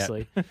taken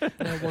seriously.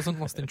 It wasn't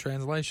lost in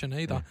translation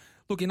either. Yeah.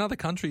 Look, in other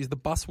countries, the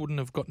bus wouldn't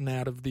have gotten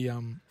out of the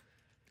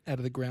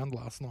ground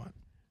last night.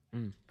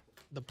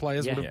 The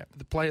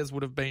players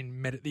would have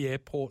been met at the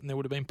airport, and there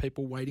would have been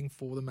people waiting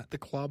for them at the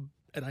club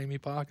at Amy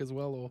Park as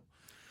well, or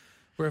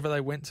wherever they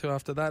went to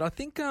after that. I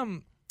think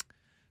the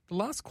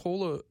last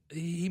caller,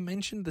 he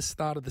mentioned the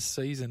start of the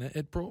season.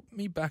 It brought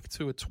me back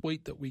to a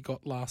tweet that we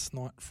got last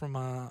night from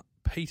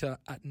Peter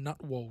at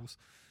Nutwalls.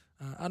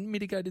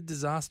 Unmitigated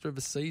disaster of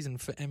a season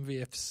for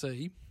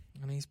MVFC,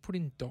 and he's put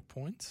in dot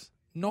points.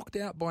 Knocked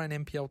out by an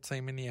NPL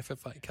team in the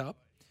FFA Cup.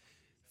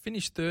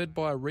 Finished third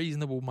by a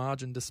reasonable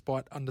margin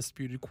despite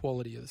undisputed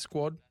quality of the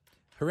squad.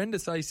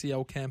 Horrendous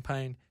ACL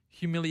campaign.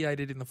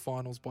 Humiliated in the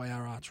finals by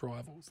our arch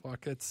rivals.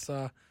 It's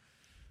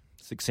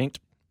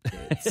succinct.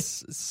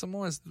 It's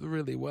summarised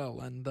really well.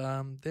 And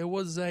there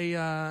was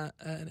a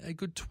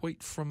good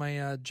tweet from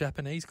a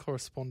Japanese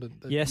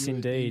correspondent that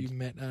you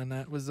met, and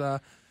that was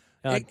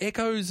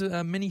echoes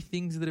many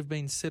things that have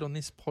been said on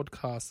this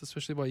podcast,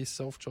 especially by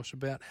yourself, Josh,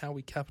 about how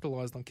we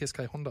capitalised on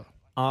Keisuke Honda.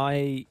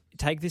 I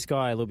take this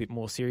guy a little bit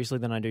more seriously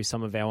than I do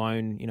some of our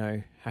own,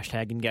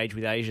 hashtag engage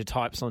with Asia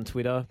types on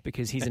Twitter,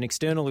 because he's an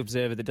external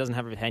observer that doesn't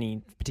have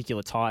any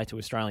particular tie to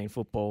Australian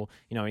football.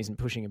 Isn't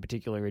pushing a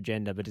particular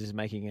agenda, but is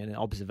making an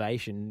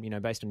observation,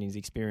 based on his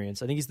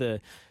experience. I think he's the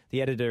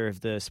editor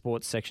of the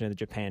sports section of the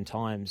Japan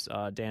Times,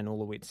 Dan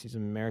Orlowitz. He's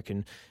an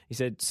American. He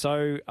said,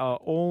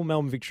 all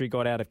Melbourne Victory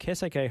got out of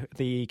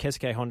the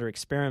Keisuke Honda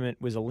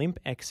experiment was a limp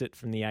exit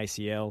from the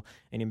ACL,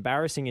 an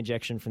embarrassing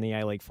ejection from the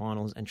A-League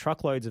finals, and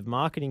truckloads of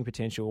marketing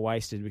potential were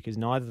wasted because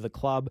neither the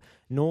club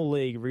nor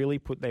league really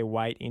put their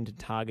weight into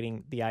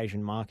targeting the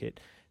Asian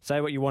market.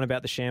 Say what you want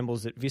about the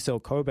shambles that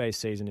Vissel Kobe's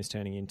season is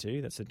turning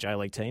into. That's a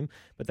J-League team.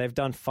 But they've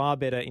done far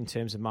better in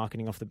terms of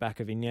marketing off the back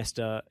of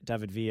Iniesta,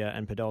 David Villa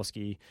and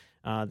Podolski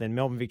than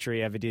Melbourne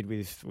Victory ever did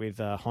with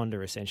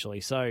Honda,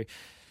 essentially. So,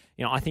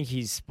 I think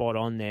he's spot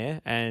on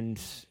there. And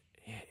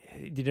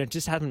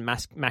just haven't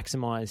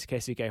maximised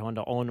Keisuke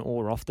Honda on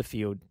or off the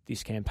field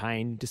this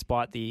campaign,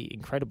 despite the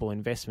incredible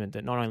investment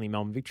that not only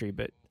Melbourne Victory,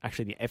 but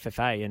actually the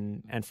FFA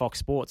and Fox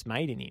Sports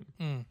made in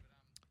him.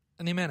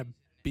 And the amount of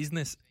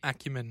business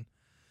acumen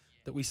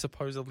that we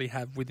supposedly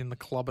have within the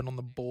club and on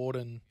the board,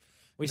 and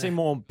we see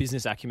more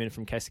business acumen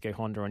from Keisuke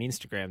Honda on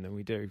Instagram than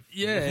we do.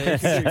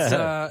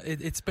 Yeah,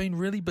 it's been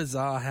really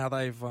bizarre how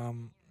they've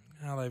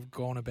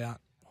gone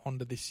about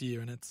Honda this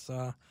year, and it's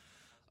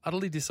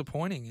utterly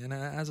disappointing. And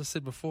as I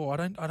said before, I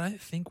don't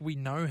think we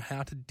know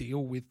how to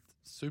deal with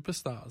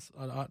superstars.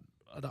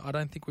 I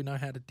don't think we know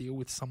how to deal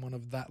with someone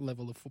of that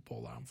level of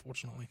footballer,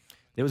 unfortunately.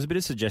 There was a bit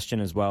of suggestion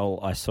as well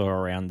I saw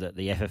around that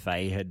the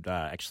FFA had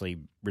actually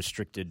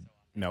restricted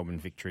Melbourne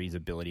Victory's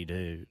ability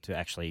to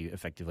actually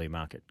effectively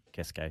market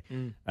Keisuke.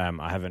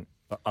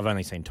 I've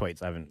only seen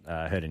tweets. I haven't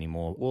heard any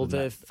more. Well,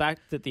 the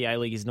fact that the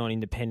A-League is not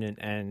independent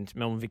and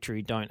Melbourne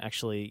Victory don't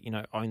actually,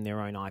 own their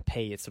own IP,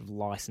 it's sort of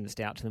licensed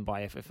out to them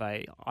by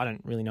FFA. I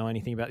don't really know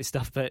anything about this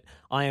stuff, but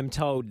I am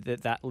told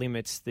that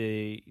limits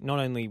not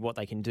only what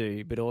they can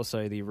do, but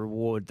also the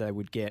reward they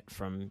would get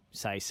from,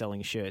 say,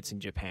 selling shirts in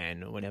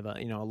Japan or whatever.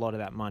 A lot of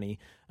that money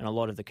and a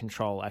lot of the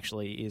control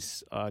actually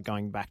is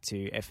going back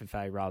to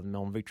FFA rather than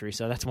Melbourne Victory.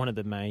 So that's one of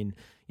the main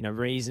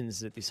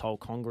reasons that this whole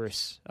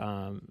Congress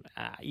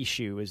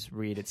issue has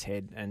reared its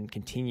head and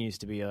continues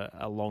to be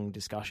a long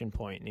discussion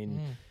point in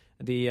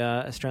the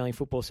Australian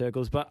football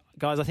circles. But,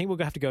 guys, I think we'll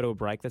have to go to a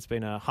break. That's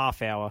been a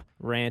half-hour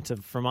rant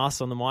from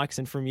us on the mics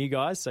and from you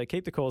guys, so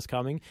keep the calls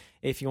coming.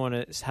 If you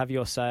want to have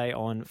your say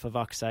on, for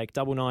fuck's sake,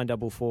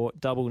 9944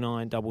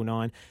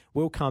 9999.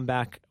 We'll come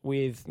back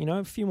with,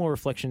 a few more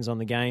reflections on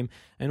the game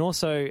and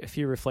also a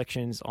few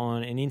reflections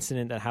on an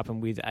incident that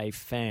happened with a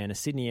fan, a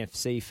Sydney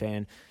FC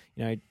fan,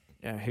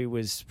 who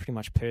was pretty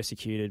much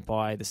persecuted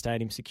by the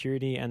stadium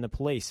security and the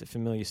police. A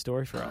familiar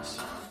story for us.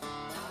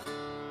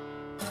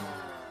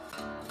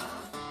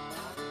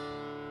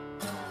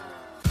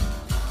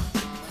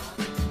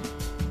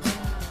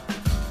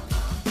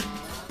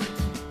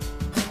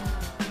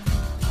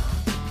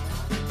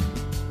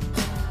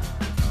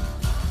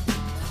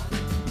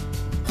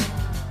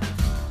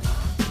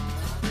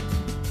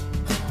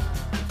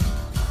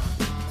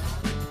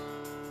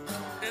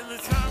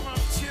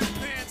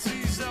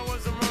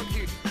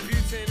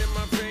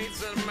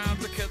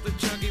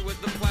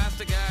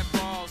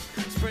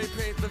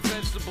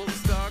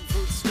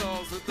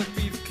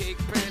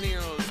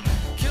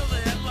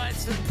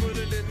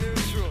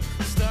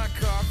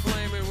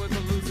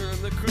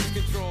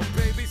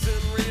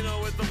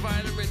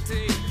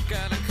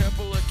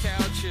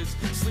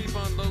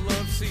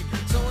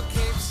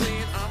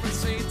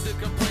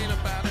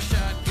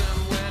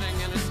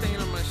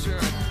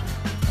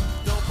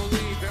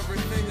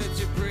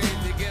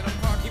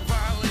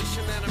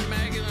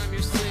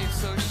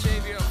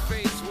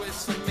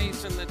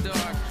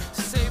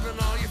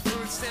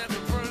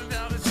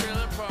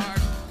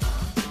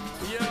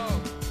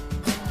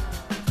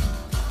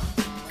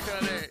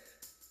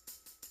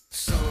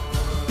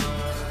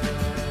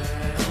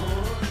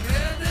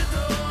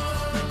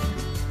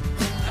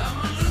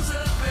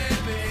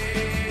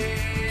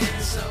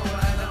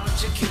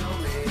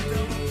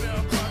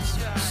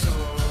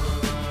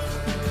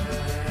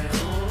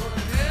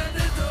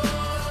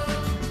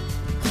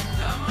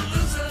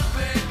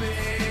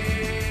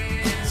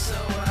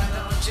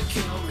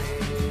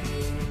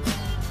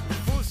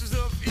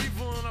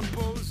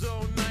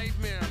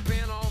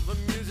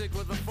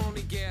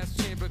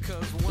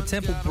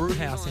 Temple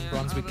Brewhouse in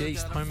Brunswick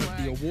East, home of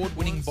the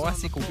award-winning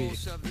bicycle beer.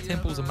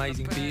 Temple's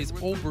amazing beers,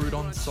 all brewed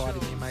on site in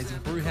the amazing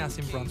Brewhouse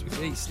in Brunswick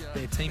East.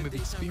 Their team of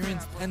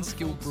experienced and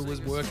skilled brewers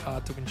work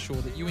hard to ensure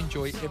that you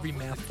enjoy every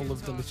mouthful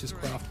of delicious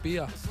craft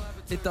beer.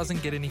 It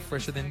doesn't get any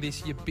fresher than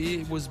this. Your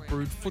beer was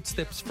brewed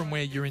footsteps from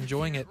where you're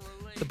enjoying it.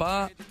 The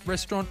bar,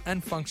 restaurant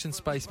and function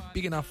space,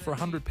 big enough for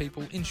 100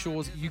 people,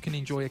 ensures you can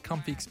enjoy a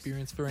comfy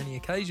experience for any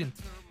occasion.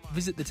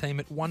 Visit the team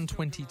at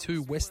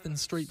 122 Western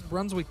Street,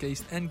 Brunswick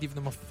East, and give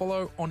them a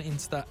follow on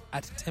Insta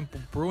at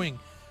Temple Brewing.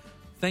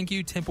 Thank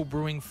you, Temple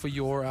Brewing, for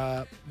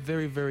your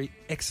very, very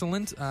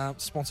excellent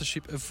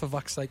sponsorship of For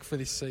Fuck's Sake for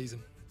this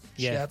season.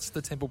 Yeah. Shouts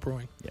to Temple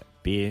Brewing. Yeah,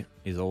 beer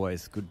is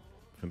always good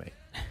for me.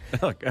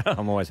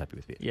 I'm always happy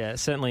with beer. Yeah, it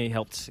certainly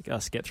helped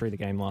us get through the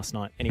game last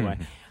night. Anyway,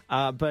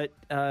 but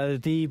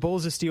the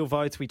Balls of Steel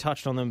votes, we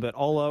touched on them, but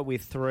Ola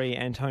with 3,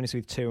 Antonis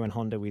with 2, and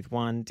Honda with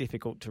 1.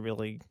 Difficult to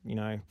really,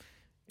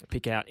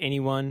 pick out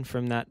anyone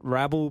from that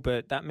rabble,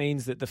 but that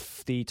means that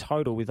the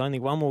total, with only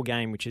one more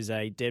game, which is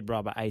a dead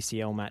rubber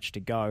ACL match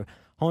to go,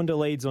 Honda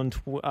leads on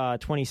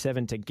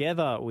 27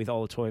 together with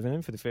Ola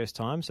Toivonen for the first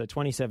time, so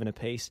 27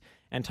 apiece.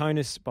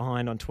 Antonis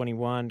behind on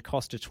 21,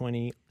 Costa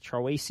 20,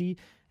 Troisi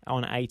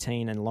on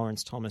 18, and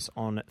Lawrence Thomas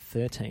on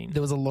 13.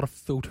 There was a lot of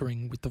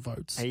filtering with the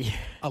votes.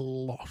 A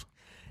lot.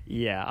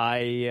 Yeah,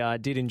 I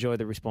did enjoy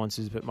the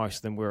responses, but most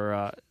of them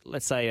were,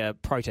 let's say, a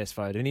protest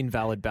vote, an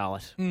invalid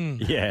ballot.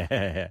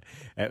 Yeah,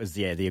 it was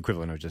the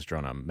equivalent of just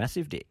drawing a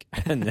massive dick,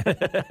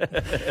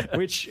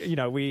 which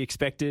we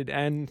expected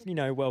and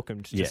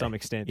welcomed to some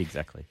extent.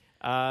 Exactly.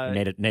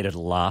 Needed a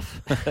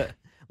laugh.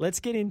 Let's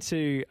get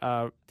into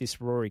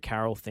this Rory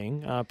Carroll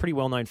thing. Pretty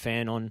well known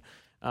fan on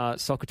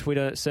soccer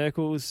Twitter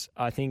circles.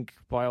 I think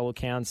by all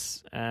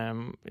accounts,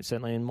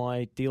 certainly in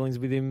my dealings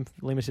with him,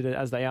 limited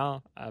as they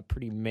are, a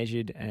pretty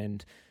measured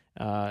and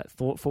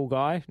thoughtful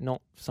guy,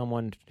 not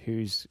someone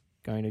who's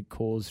going to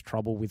cause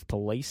trouble with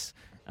police,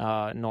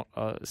 not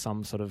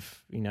some sort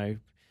of, no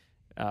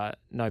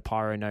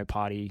pyro, no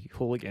party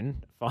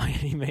hooligan by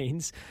any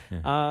means.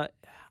 Yeah.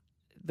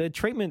 The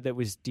treatment that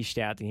was dished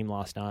out to him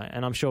last night,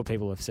 and I'm sure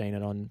people have seen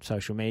it on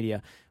social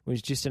media,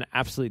 was just an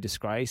absolute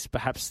disgrace.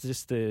 Perhaps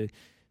just the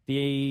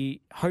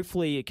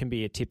hopefully it can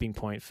be a tipping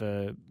point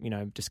for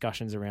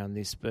discussions around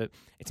this, but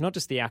it's not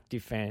just the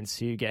active fans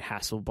who get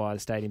hassled by the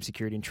stadium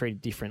security and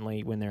treated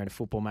differently when they're at a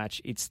football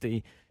match. It's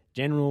the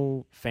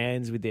general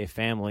fans with their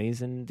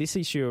families, and this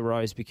issue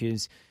arose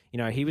because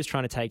he was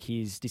trying to take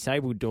his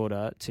disabled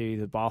daughter to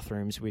the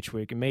bathrooms, which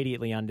were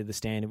immediately under the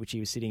stand at which he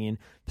was sitting in.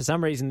 For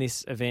some reason,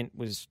 this event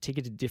was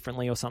ticketed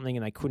differently or something,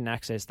 and they couldn't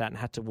access that and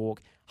had to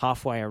walk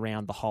halfway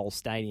around the whole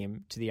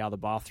stadium to the other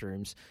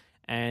bathrooms.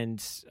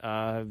 And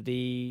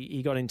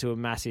he got into a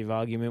massive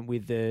argument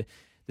with the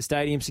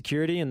stadium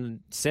security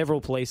and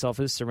several police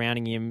officers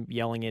surrounding him,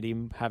 yelling at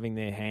him, having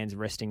their hands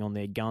resting on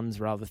their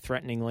guns rather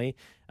threateningly.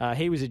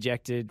 He was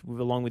ejected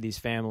along with his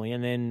family,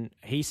 and then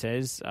he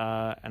says,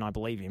 and I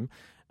believe him,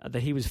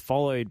 that he was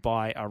followed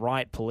by a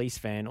riot police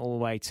van all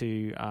the way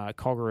to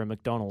Kogarah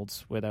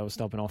McDonald's, where they were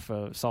stopping off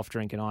for soft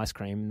drink and ice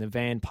cream. And the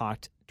van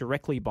parked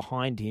directly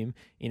behind him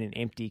in an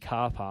empty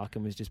car park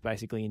and was just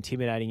basically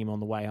intimidating him on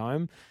the way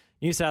home.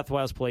 New South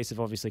Wales Police have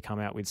obviously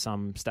come out with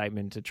some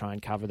statement to try and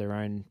cover their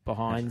own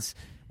behinds,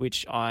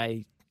 which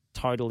I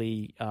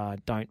totally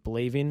don't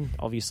believe in.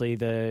 Obviously,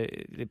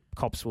 the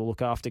cops will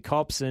look after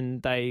cops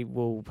and they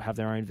will have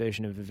their own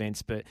version of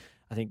events, but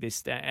I think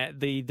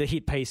the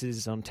hit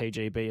pieces on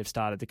TGB have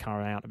started to come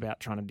out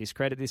about trying to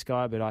discredit this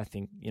guy, but I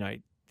think,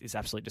 it's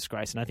absolute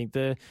disgrace. And I think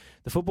the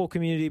football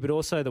community, but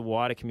also the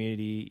wider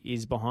community,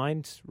 is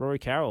behind Rory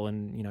Carroll,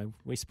 and,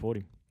 we support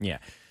him. Yeah.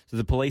 So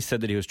the police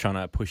said that he was trying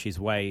to push his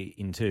way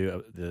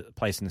into the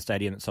place in the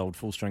stadium that sold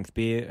full-strength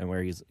beer and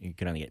where you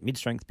can only get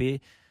mid-strength beer.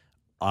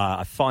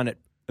 I find it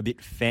a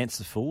bit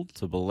fanciful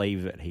to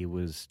believe that he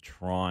was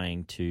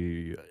trying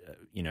to,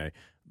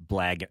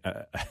 blag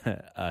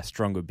a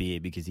stronger beer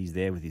because he's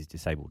there with his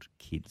disabled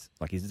kids.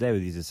 Like, he's there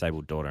with his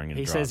disabled daughter. And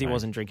he says he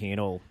wasn't drinking at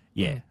all.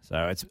 Yeah.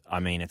 So it's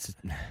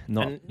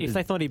not. And if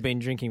they thought he'd been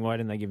drinking, why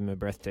didn't they give him a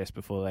breath test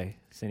before they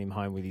sent him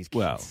home with his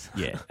kids?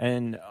 Well, yeah.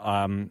 And,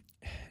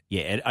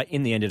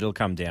 in the end, it'll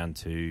come down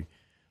to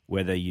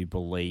whether you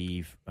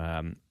believe,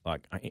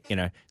 like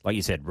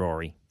you said,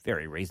 Rory,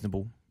 very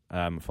reasonable.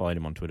 Followed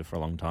him on Twitter for a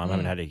long time. I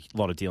haven't had a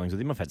lot of dealings with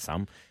him. I've had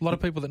some. A lot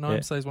of people that know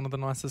him say he's one of the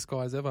nicest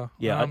guys ever.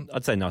 Yeah,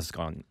 I'd say nicest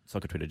guy on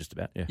soccer Twitter, just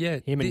about. Yeah,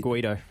 him and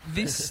Guido.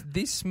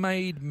 This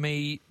made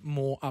me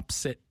more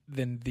upset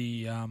than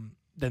the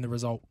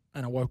result,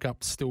 and I woke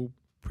up still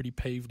pretty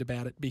peeved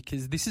about it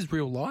because this is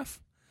real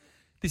life.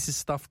 This is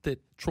stuff that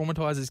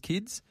traumatizes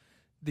kids.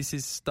 This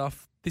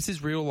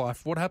is real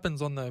life. What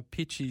happens on the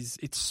pitch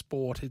it's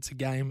sport. It's a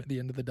game at the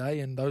end of the day,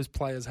 and those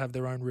players have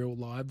their own real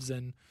lives,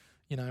 and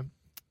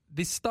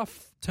this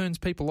stuff turns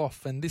people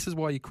off, and this is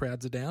why your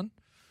crowds are down.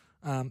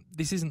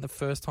 This isn't the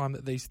first time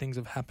that these things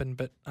have happened,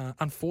 but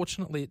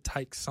unfortunately, it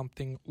takes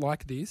something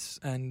like this,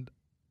 and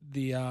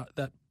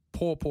that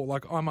poor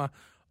like I'm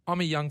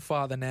a young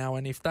father now,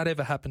 and if that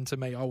ever happened to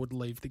me, I would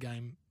leave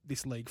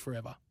this league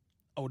forever.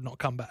 I would not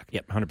come back.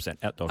 Yep, 100%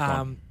 outdoor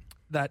time.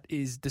 That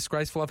is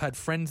disgraceful. I've had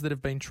friends that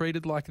have been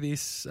treated like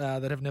this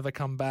that have never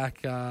come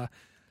back.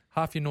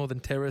 Half your Northern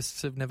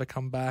Terrorists have never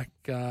come back.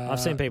 I've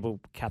seen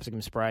people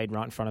capsicum sprayed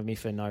right in front of me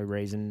for no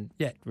reason.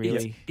 Yeah,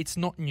 really. It's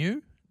not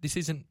new. This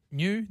isn't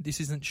new. This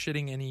isn't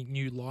shedding any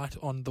new light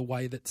on the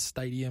way that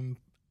stadium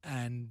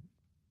and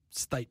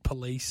state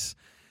police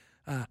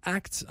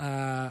act.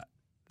 The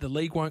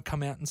league won't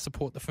come out and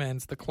support the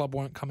fans. The club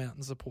won't come out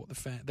and support the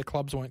fans. The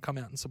clubs won't come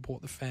out and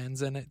support the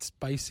fans. And it's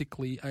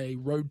basically a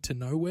road to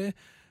nowhere.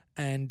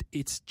 And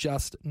it's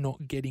just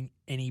not getting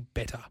any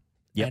better.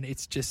 Yep. And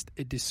it's just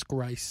a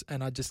disgrace.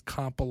 And I just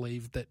can't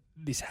believe that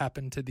this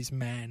happened to this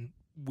man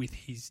with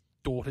his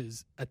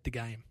daughters at the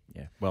game.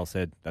 Yeah, well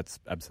said. That's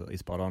absolutely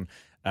spot on.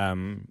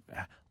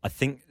 I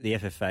think the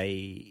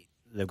FFA,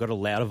 they've got a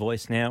louder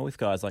voice now with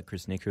guys like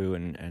Chris Niku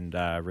and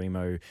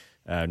Remo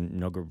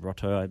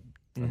Nogarotto.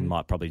 I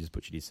might probably just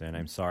butchered his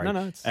surname. Sorry.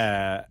 No, it's...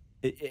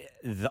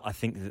 I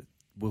think that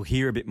we'll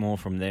hear a bit more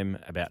from them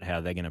about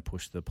how they're going to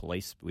push the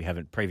police. We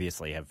haven't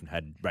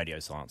had radio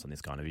silence on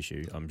this kind of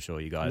issue. I'm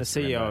sure you guys.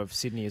 And the CEO remember. of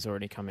Sydney has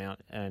already come out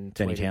and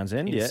Danny tweeted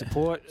Townsend, in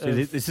support. So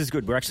this is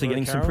good. We're actually Roy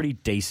getting some Carroll. pretty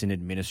decent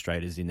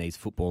administrators in these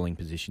footballing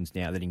positions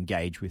now that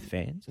engage with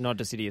fans. Not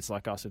just idiots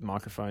like us with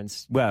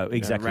microphones. Well, you know,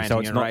 exactly. ranting So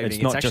it's and not. raving.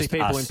 It's not actually just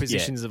people us. in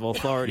positions of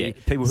authority Yeah,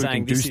 people who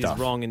saying can do this stuff.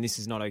 is wrong and this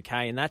is not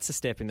okay, and that's a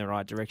step in the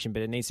right direction.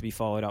 But it needs to be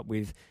followed up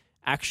with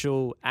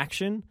actual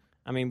action.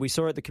 I mean, we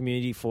saw at the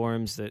community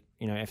forums that,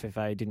 you know,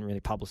 FFA didn't really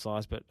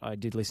publicise, but I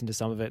did listen to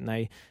some of it, and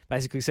they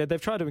basically said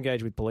they've tried to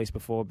engage with police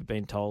before, but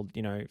been told,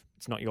 you know,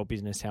 it's not your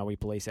business how we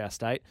police our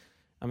state.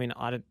 I mean,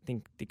 I don't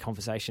think the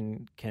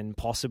conversation can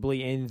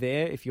possibly end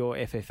there. If you're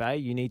FFA,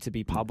 you need to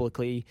be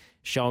publicly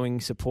showing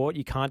support.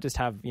 You can't just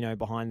have, you know,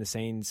 behind the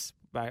scenes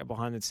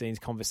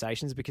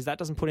conversations, because that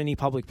doesn't put any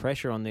public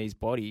pressure on these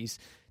bodies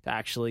to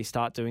actually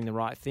start doing the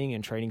right thing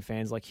and treating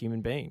fans like human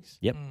beings.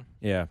 Yep.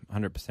 Yeah,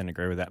 100%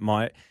 agree with that.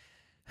 My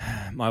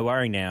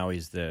worry now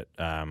is that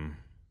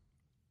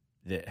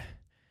that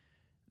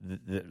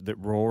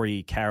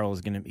Rory Carroll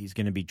is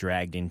going to be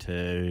dragged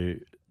into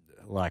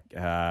like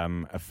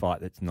a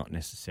fight that's not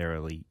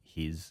necessarily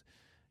his.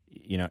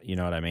 You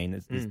know what I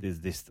mean?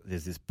 There's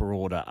this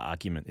broader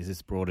argument. There's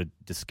this broader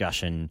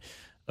discussion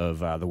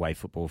of the way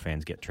football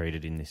fans get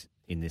treated in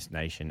this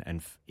nation,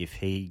 and if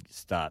he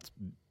starts,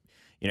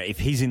 you know, if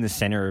he's in the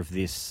center of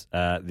this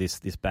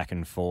back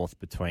and forth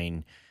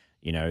between,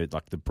 you know,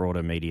 like the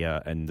broader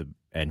media and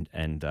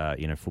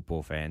you know,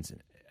 football fans,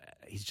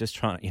 he's just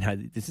trying. You know,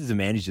 this is a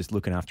man who's just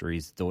looking after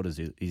his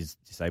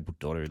disabled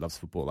daughter who loves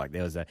football. Like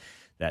there was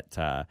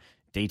that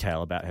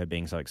detail about her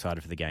being so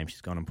excited for the game.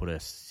 She's gone and put a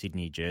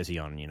Sydney jersey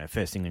on. You know,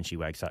 first thing when she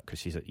wakes up because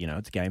she's, you know,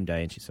 it's game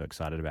day and she's so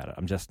excited about it.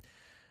 I'm just,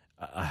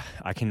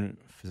 I can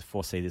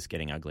foresee this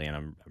getting ugly, and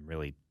I'm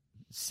really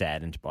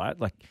saddened by it.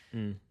 Like,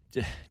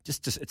 it's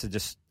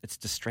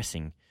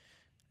distressing.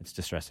 It's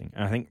distressing,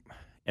 and I think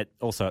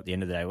also at the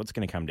end of the day, what's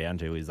going to come down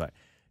to is like,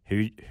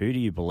 who do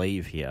you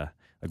believe here?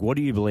 Like, what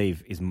do you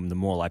believe is the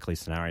more likely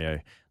scenario?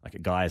 Like, a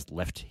guy has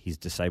left his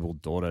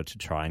disabled daughter to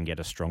try and get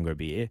a stronger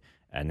beer,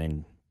 and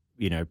then,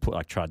 you know,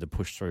 tried to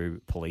push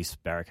through police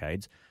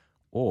barricades,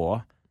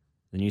 or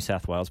the New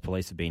South Wales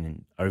police have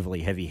been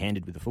overly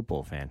heavy-handed with the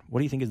football fan. What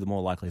do you think is the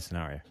more likely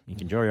scenario? You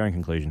can draw your own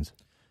conclusions,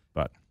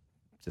 but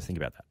just think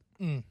about that.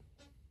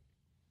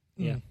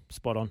 Yeah,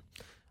 spot on.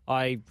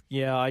 I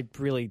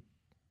really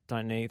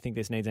don't think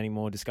this needs any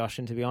more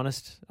discussion, to be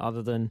honest,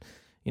 other than,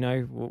 you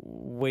know,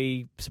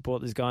 we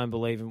support this guy and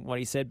believe in what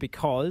he said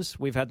because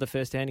we've had the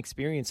first-hand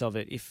experience of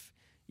it. If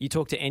you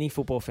talk to any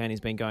football fan who's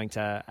been going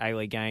to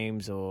A-League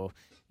games or,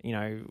 you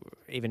know,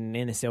 even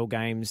NSL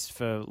games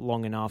for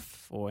long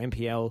enough, or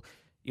NPL,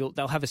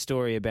 they'll have a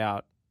story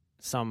about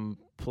some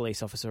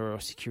police officer or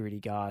security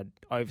guard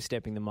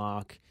overstepping the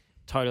mark,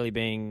 totally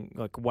being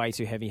like way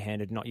too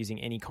heavy-handed, not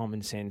using any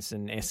common sense,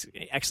 and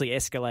actually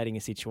escalating a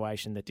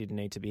situation that didn't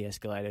need to be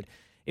escalated.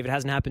 If it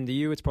hasn't happened to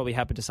you, it's probably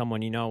happened to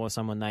someone you know or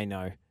someone they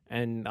know.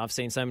 And I've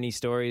seen so many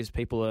stories.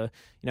 People are,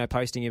 you know,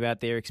 posting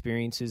about their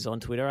experiences on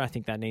Twitter. I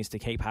think that needs to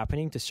keep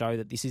happening to show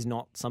that this is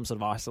not some sort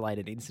of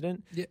isolated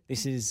incident. Yeah.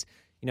 This is,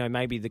 you know,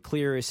 maybe the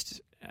clearest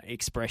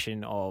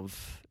expression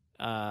of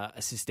a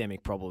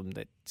systemic problem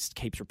that just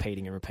keeps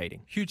repeating and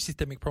repeating. Huge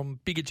systemic problem,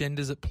 big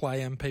agendas at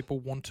play, and people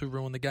want to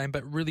ruin the game.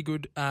 But really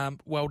good,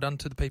 well done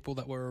to the people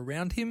that were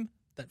around him,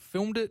 that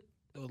filmed it.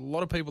 There were a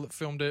lot of people that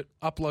filmed it,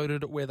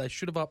 uploaded it where they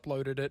should have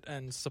uploaded it,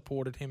 and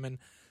supported him. And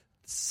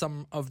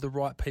some of the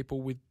right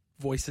people with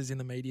voices in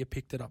the media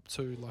picked it up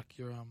too, like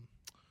your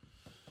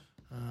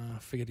I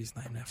forget his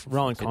name now.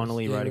 Rowan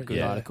Connolly wrote a good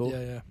article.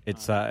 Yeah.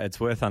 It's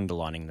worth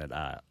underlining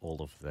that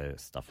all of the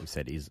stuff we've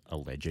said is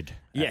alleged.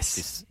 Yes.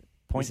 This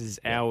point. This is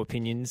our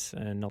opinions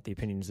and not the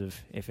opinions of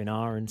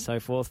FNR and so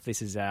forth.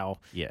 This is our,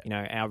 you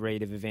know, our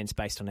read of events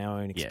based on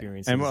our own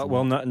experiences. And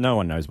well, no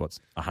one knows what's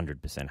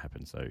 100%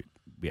 happened. So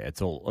yeah,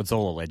 it's all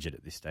alleged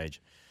at this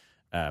stage.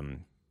 You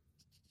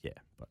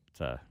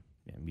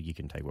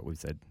can take what we've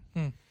said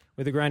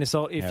with a grain of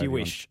salt, if you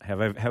wish.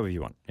 However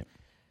you want. Yeah.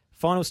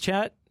 Finals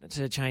chat,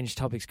 to change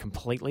topics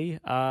completely.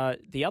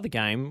 The other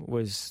game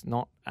was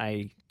not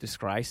a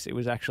disgrace. It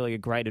was actually a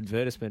great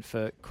advertisement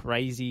for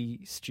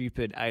crazy,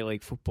 stupid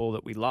A-League football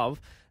that we love.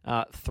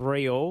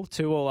 3-3,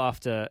 2-2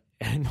 after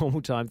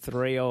normal time,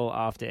 3-3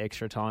 after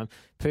extra time.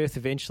 Perth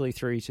eventually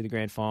through to the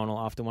grand final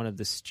after one of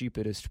the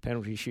stupidest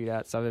penalty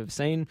shootouts I've ever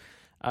seen.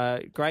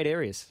 Great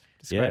areas.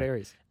 Great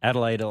areas.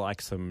 Adelaide are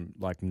like some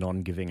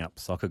non-giving up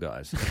soccer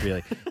guys.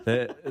 Really,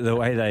 the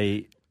way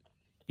they,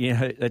 you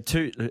know, at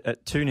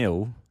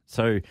 2-0.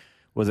 So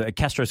was it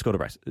Castro scored a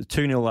brace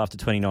 2-0 after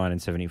 29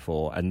 and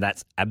 74, and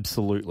that's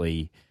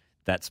absolutely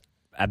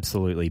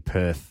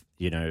Perth.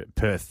 You know,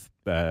 Perth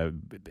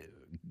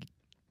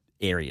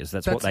areas.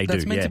 That's what they do.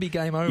 That's meant to be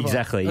game over.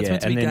 Exactly. That's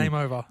meant to be game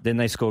over. Then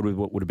they scored with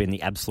what would have been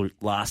the absolute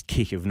last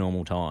kick of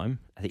normal time.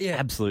 I think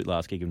absolute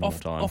last kick of normal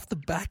time. Off the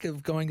back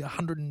of going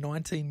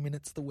 119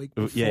 minutes the week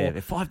before. Yeah,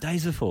 5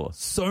 days before.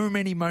 So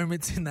many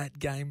moments in that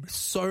game.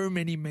 So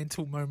many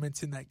mental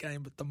moments in that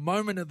game. But the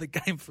moment of the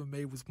game for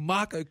me was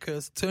Marco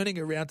Kurz turning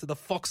around to the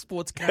Fox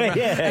Sports camera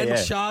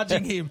and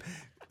charging him.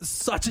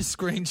 Such a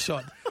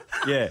screenshot.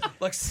 Yeah.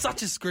 Like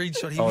such a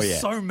screenshot. He was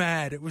so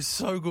mad. It was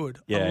so good.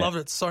 I loved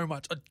it so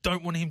much. I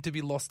don't want him to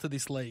be lost to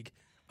this league.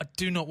 I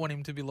do not want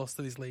him to be lost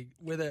to this league.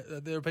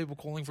 Whether there are people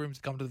calling for him to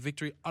come to the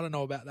Victory, I don't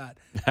know about that.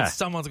 But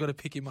someone's got to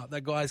pick him up.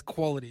 That guy's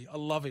quality. I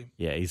love him.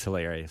 Yeah, he's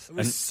hilarious. It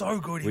was so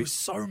good. He was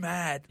so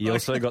mad. You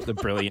also got the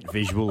brilliant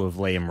visual of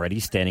Liam Reddy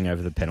standing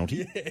over the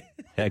penalty. Yeah.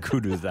 How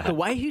good was that? The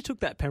way he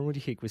took that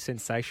penalty kick was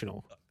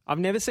sensational. I've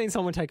never seen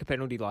someone take a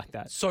penalty like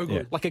that. So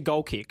good. Like a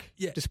goal kick.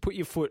 Yeah. Just put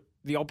your foot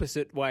the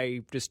opposite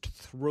way just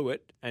through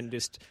it and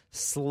just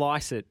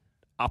slice it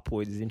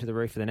upwards into the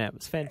roof of the net. It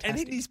was fantastic.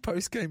 And in his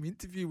post-game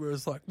interview where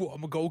it's like, well,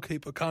 I'm a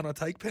goalkeeper, can't I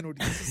take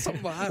penalties? Or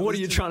something like that. What are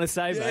you trying to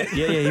say, mate?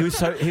 Yeah, he was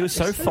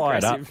so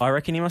fired aggressive. up. I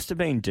reckon he must have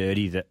been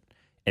dirty that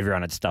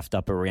everyone had stuffed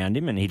up around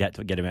him and he'd had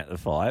to get him out of the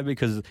fire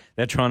because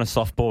they're trying to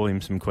softball him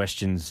some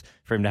questions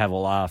for him to have a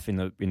laugh in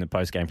the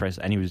post-game press,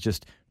 and he was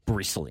just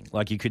bristling.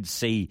 Like you could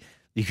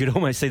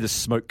almost see the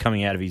smoke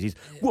coming out of his ears.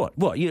 What?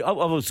 I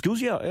was schools?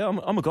 Yeah,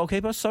 I'm a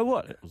goalkeeper. So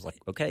what? It was like,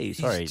 okay,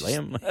 sorry,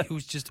 Liam. It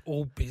was just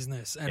all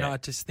business, and I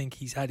just think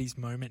he's had his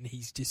moment, and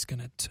he's just going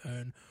to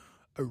turn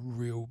a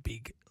real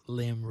big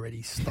Liam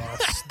Reddy style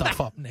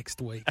stuff up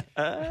next week.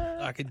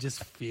 I can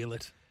just feel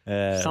it.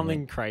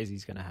 Something crazy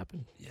is going to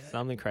happen. Yeah.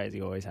 Something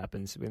crazy always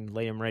happens when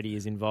Liam Reddy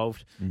is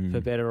involved,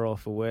 for better or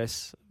for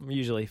worse,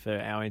 usually for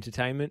our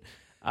entertainment.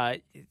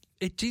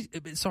 It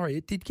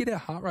did get our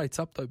heart rates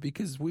up though,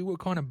 because we were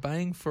kind of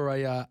baying for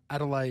a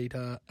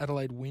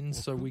Adelaide win,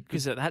 so we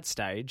because at that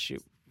stage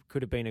it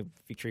could have been a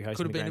Victory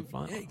hosting the grand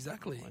final. Yeah,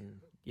 exactly.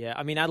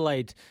 I mean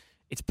Adelaide.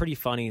 It's pretty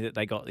funny that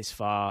they got this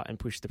far and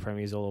pushed the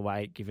Premiers all the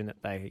way, given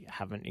that they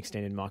haven't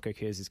extended Marco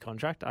Kurz's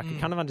contract. I can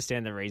kind of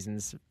understand the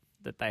reasons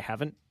that they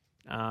haven't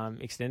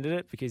extended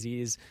it, because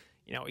he is.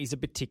 He's a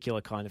particular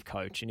kind of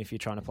coach, and if you're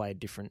trying to play a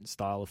different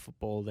style of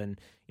football, then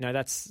I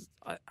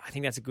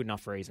think that's a good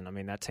enough reason. I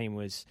mean, that team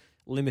was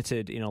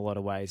limited in a lot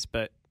of ways,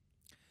 but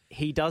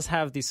he does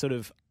have this sort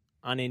of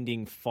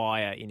unending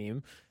fire in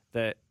him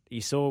that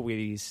you saw with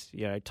his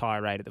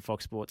tirade at the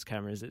Fox Sports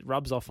cameras. It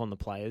rubs off on the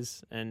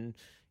players, and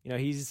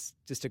he's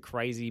just a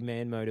crazy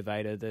man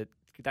motivator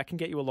that can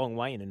get you a long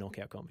way in a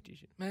knockout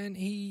competition. Man,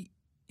 he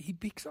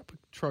picks up a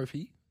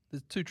trophy.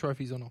 There's 2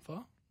 trophies on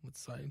offer.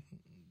 Let's say.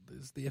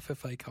 There's the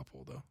FFA Cup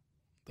or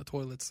the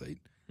toilet seat.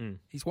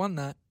 He's won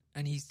that,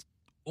 and he's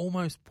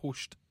almost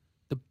pushed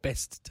the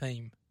best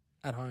team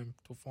at home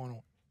to a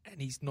final,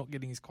 and he's not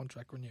getting his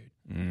contract renewed.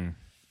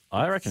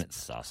 I reckon it's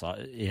sus. I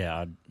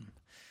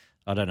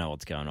don't know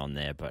what's going on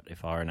there, but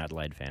if I were an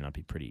Adelaide fan, I'd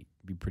be pretty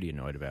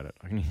annoyed about it.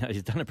 I mean,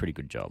 he's done a pretty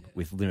good job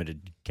with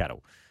limited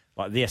cattle.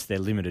 Like, yes, they're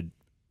limited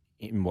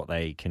in what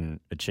they can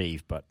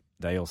achieve, but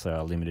they also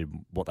are limited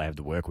in what they have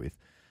to work with.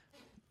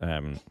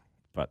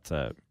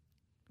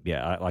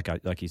 Yeah,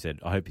 like you said,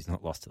 I hope he's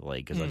not lost to the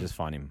league, because I just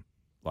find him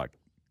like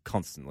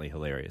constantly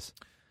hilarious.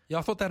 Yeah,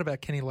 I thought that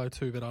about Kenny Lowe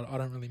too, but I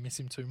don't really miss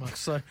him too much.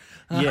 So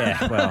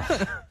yeah, well,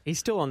 he's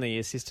still on the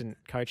assistant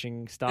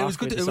coaching staff. It was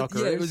good.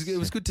 With it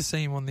was good to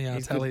see him on the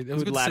tally. It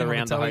was good lad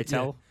around the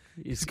hotel. Yeah.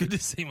 It's good to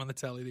see him on the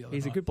tally the other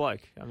He's night. a good bloke.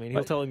 I mean,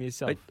 he'll tell him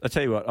himself. I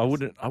tell you what, I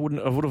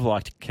would have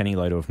liked Kenny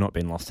Lowe to have not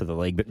been lost to the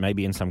league, but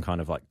maybe in some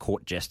kind of like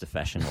court jester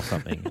fashion or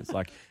something. It's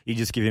like you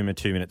just give him a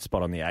 2-minute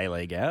spot on the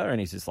A-League hour, and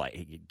he's just like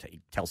he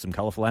tells some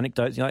colourful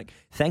anecdotes. You're like,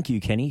 "Thank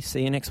you, Kenny.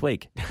 See you next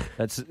week."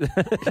 That's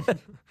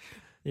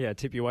yeah.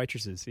 Tip your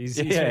waitresses. He's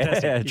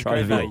fantastic. Yeah, he's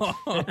try great,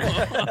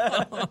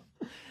 the mate.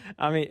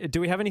 I mean,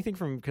 do we have anything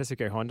from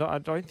Keisuke Honda? I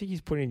don't think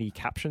he's put any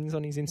captions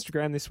on his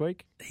Instagram this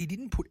week. He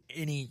didn't put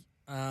any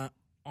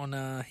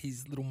on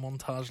his little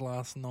montage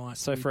last night.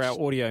 So for our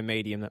audio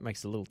medium, that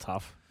makes it a little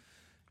tough.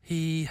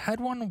 He had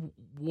one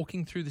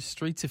walking through the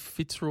streets of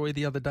Fitzroy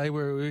the other day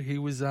where he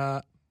was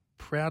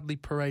proudly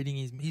parading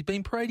he's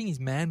been parading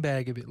his man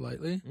bag a bit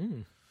lately.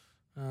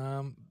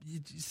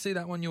 You see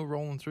that one you're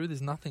rolling through?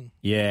 There's nothing.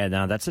 Yeah,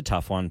 no, that's a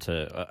tough one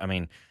to. I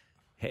mean,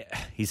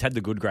 he's had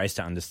the good grace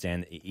to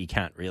understand that you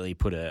can't really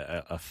put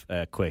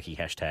a quirky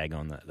hashtag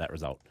on that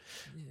result.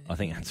 Yeah, I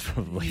think that's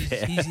probably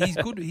fair. He's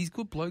good. His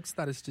good bloke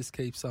status just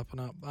keeps up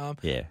and up.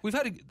 Yeah, we've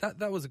had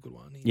that was a good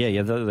one.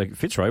 The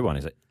Fitzroy one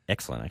is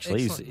excellent.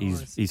 Actually,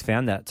 nice. he's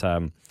found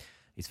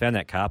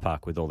that car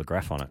park with all the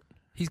graph on it.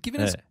 He's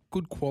given us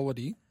good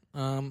quality.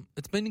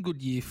 It's been a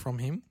good year from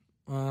him,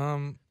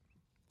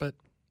 but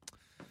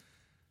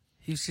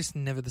he's just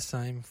never the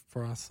same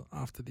for us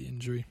after the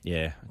injury.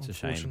 Yeah, it's a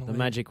shame. The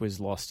magic was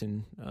lost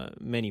in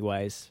many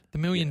ways. The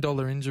 $1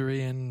 million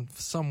injury, and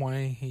for some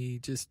way he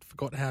just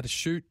forgot how to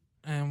shoot,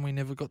 and we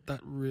never got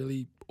that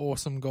really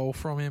awesome goal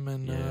from him.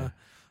 And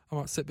I'm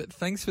upset, but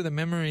thanks for the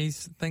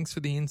memories. Thanks for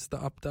the Insta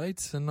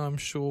updates, and I'm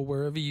sure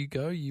wherever you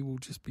go, you will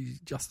just be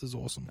just as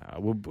awesome.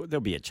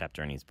 There'll be a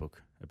chapter in his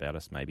book. about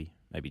us. Maybe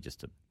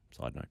just a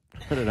side note.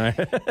 I don't know.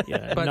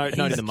 Yeah, But note in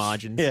he's- the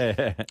margins.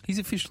 Yeah. He's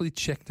officially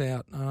checked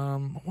out. I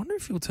wonder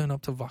if he'll turn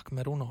up to VUC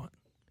Medal Night.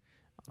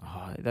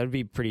 Oh, that would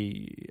be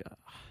pretty.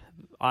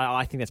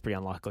 I think that's pretty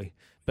unlikely.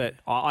 But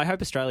I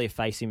hope Australia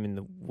face him in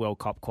the World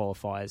Cup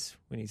qualifiers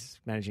when he's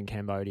managing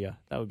Cambodia.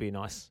 That would be a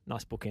nice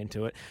bookend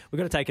to it. We've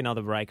got to take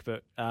another break,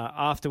 but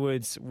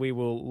afterwards we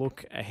will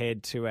look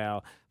ahead to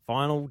our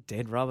final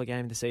dead rubber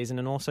game of the season,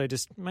 and also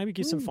just maybe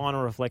give some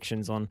final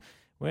reflections on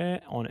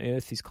where on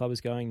earth this club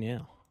is going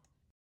now.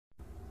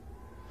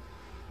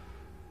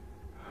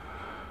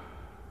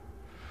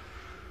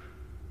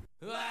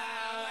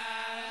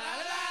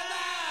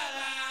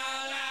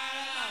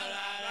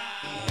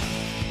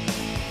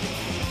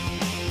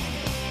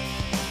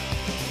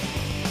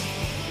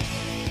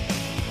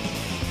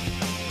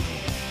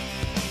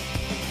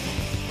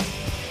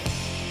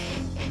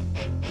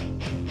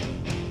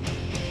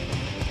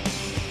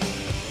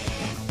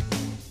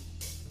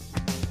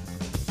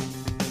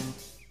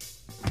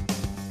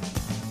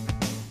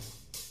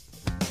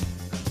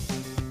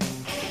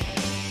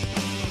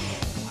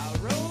 I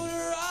wrote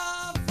her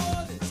off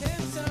for the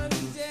 10th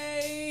Sunday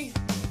day.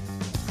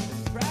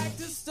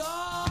 Practiced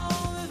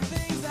all the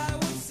things I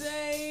would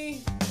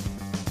say.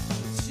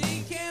 When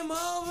she came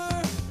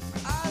over,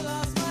 I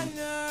lost my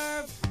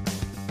nerve.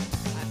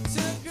 I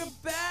took her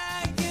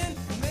back and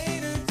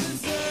made her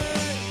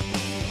dessert.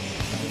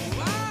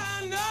 I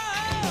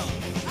know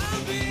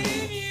I'm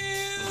being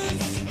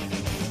used.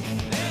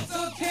 It's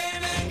okay,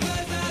 man,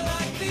 'cause I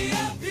like the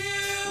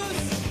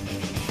abuse.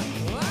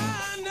 I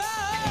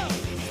know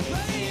she's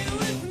playing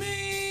with me.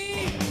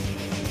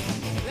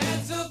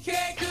 That's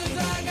okay, 'cause I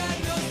got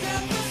no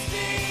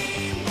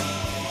self-esteem. Oh,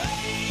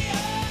 hey,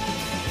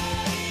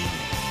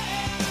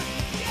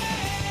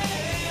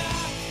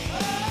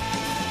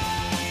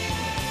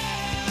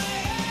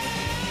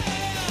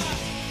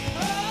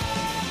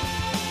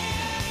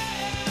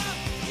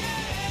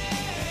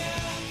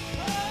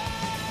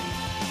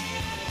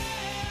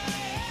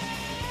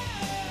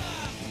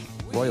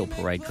 Royal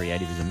Parade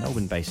Creative is a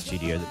Melbourne-based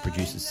studio that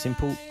produces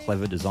simple,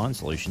 clever design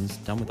solutions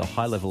done with a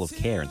high level of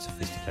care and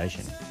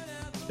sophistication.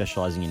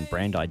 Specialising in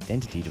brand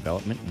identity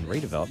development and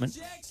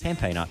redevelopment,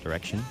 campaign art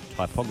direction,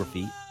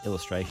 typography,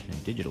 illustration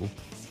and digital,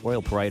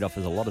 Royal Parade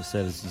offers a lot of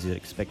services you'd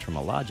expect from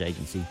a large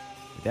agency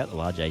without the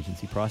large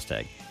agency price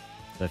tag.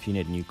 So if you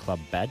need a new club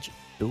badge,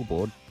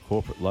 billboard,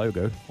 corporate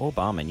logo or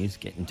bar menus,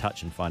 get in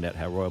touch and find out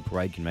how Royal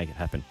Parade can make it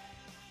happen.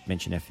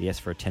 Mention FVS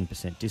for a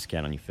 10%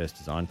 discount on your first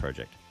design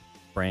project.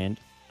 Brand,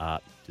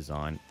 art,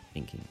 design,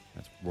 thinking.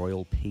 That's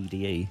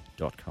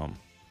royalpde.com.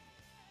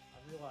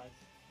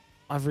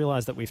 I've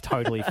realised that we've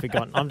totally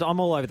forgotten. I'm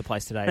all over the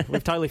place today.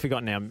 We've totally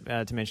forgotten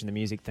now to mention the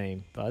music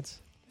theme,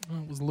 Buds. Oh,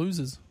 it was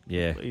Losers.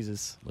 Yeah,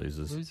 Losers.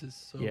 Losers.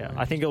 So Yeah,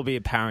 I think it'll be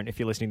apparent if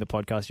you're listening to the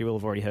podcast. You will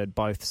have already heard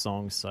both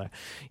songs, so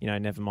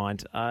never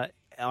mind. I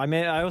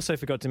also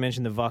forgot to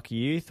mention the VUC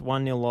Youth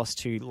 1-0 loss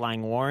to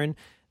Lang Warren.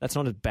 That's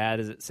not as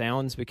bad as it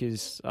sounds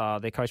because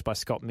they're coached by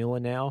Scott Miller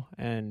now,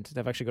 and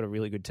they've actually got a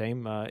really good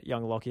team.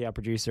 Young Lockie, our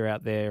producer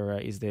out there,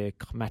 is their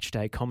match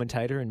day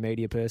commentator and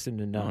media person,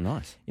 and oh,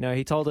 nice.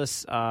 he told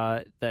us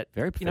that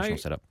Very professional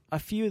setup. a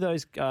few of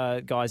those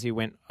guys who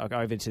went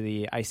over to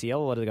the ACL, a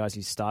lot of the guys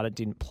who started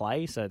didn't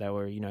play, so they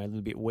were a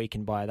little bit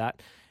weakened by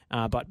that.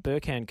 But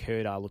Burkhan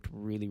Kurdar looked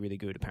really, really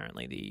good,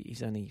 apparently.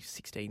 He's only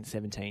 16,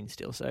 17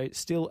 still, so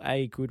still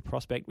a good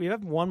prospect. We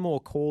have one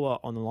more caller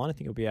on the line. I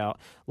think it'll be our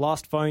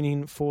last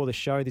phone-in for the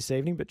show this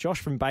evening. But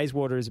Josh from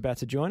Bayswater is about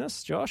to join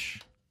us.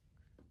 Josh?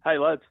 Hey,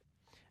 lads.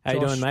 How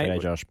you doing, mate?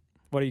 G'day, Josh.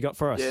 What do you got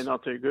for us? Yeah,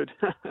 not too good.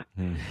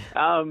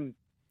 I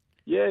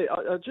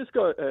just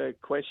got a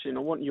question. I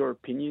want your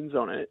opinions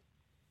on it.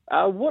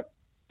 What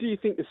do you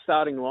think the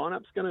starting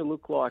lineup's going to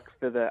look like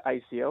for the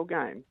ACL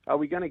game? Are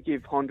we going to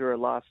give Honda a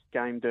last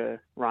game to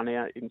run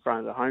out in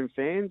front of the home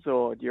fans,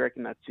 or do you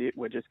reckon that's it?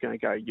 We're just going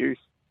to go youth?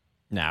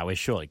 No, we're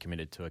surely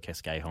committed to a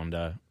Cascais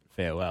Honda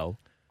farewell.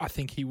 I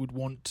think he would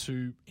want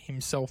to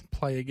himself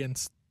play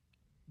against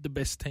the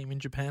best team in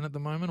Japan at the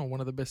moment, or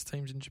one of the best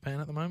teams in Japan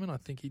at the moment. I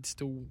think he'd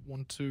still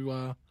want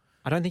to.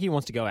 I don't think he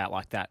wants to go out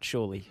like that,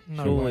 surely.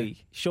 No way.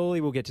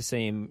 Surely we'll get to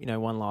see him,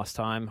 one last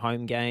time.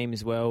 Home game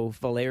as well.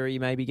 Valeri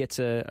maybe gets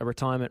a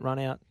retirement run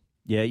out.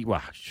 Yeah,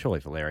 well,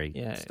 surely Valeri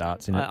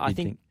starts in it. I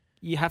think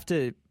you have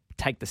to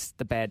take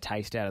the bad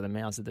taste out of the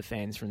mouths of the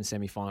fans from the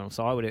semi-final.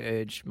 So I would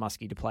urge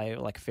Muskie to play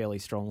like a fairly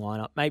strong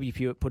lineup. Maybe if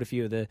you put a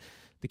few of the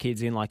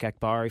kids in like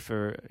Akbari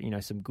for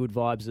some good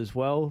vibes as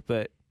well.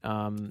 But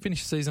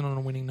finish the season on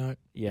a winning note.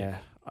 Yeah.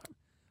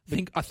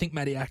 I think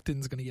Matty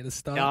Acton's going to get a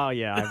start. Oh,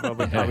 yeah, I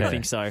would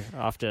think so.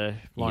 After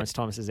Lawrence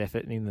Thomas's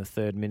effort in the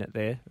 3rd minute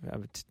there.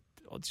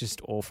 It's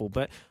just awful.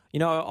 But,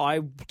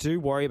 I do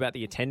worry about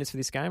the attendance for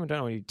this game. I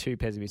don't want to be too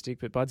pessimistic,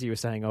 but Budsy, you were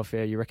saying off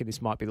air, you reckon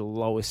this might be the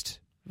lowest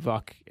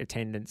VUC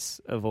attendance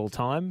of all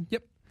time?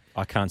 Yep.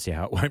 I can't see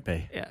how it won't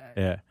be.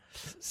 Yeah.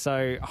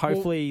 So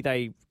hopefully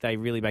they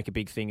really make a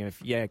big thing of,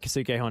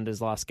 Kasuke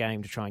Honda's last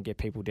game to try and get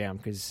people down,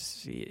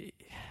 because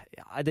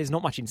there's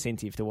not much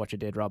incentive to watch a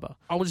dead rubber.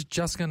 I was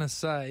just going to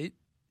say,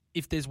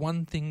 if there's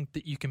one thing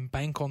that you can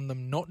bank on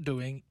them not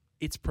doing,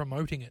 it's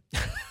promoting it.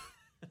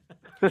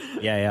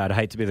 Yeah, I'd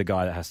hate to be the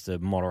guy that has to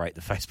moderate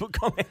the Facebook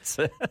comments.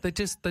 They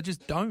just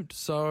don't.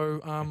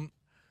 So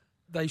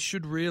they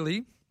should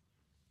really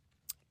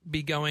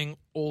be going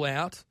all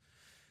out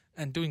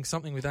and doing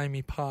something with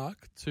Amy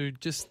Park to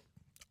just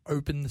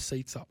open the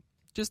seats up.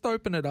 Just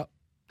open it up.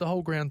 The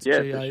whole ground's Yeah,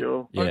 G8. for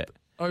sure. Yeah.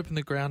 Open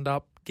the ground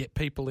up, get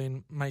people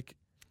in, make...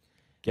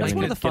 Get That's him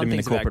one in, of the fun get him in the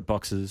things about- corporate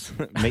boxes.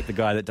 Meet the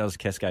guy that does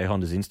Cascade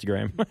Honda's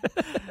Instagram.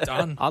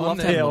 Done. I'd love On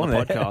to there. have him on the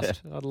on there.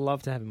 podcast. I'd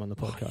love to have him on the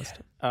podcast.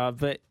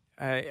 But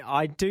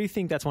I do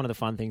think that's one of the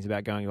fun things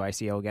about going to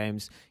ACL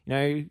games. You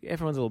know,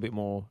 everyone's a little bit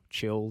more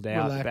chilled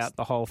out Relaxed. about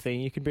the whole thing.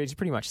 You can just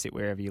pretty much sit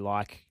wherever you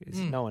like.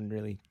 No one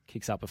really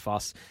kicks up a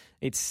fuss.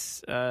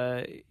 It's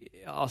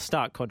I'll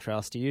start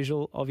contrast to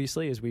usual,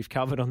 obviously, as we've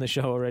covered on the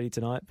show already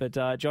tonight.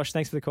 But Josh,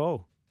 thanks for the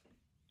call.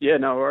 Yeah,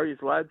 no worries,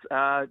 lads.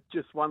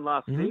 Just one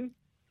last thing.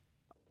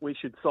 We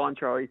should sign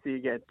Troisi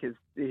again because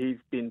he's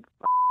been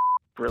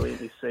brilliant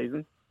this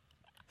season.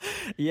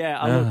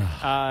 Yeah,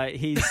 look,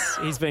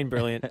 he's been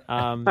brilliant.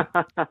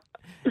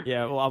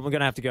 Yeah, well, I'm going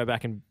to have to go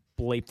back and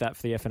bleep that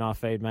for the FNR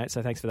feed, mate.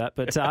 So thanks for that.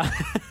 But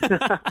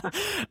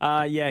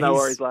yeah, No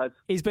worries, lads.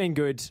 He's been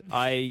good.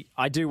 I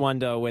do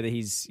wonder whether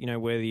he's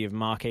worthy of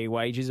marquee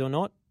wages or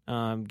not,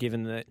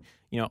 given that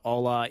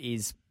Ola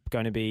is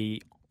going to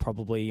be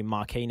probably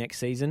marquee next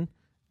season.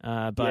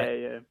 But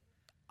yeah.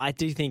 I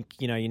do think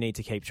you need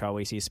to keep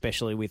Troisi,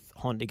 especially with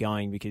Honda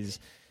going, because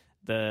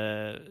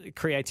the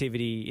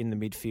creativity in the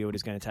midfield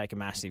is going to take a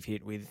massive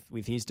hit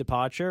with his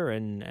departure,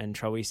 and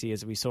Troisi,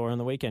 as we saw on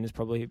the weekend, is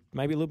probably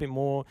maybe a little bit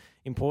more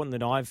important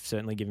than I've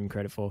certainly given him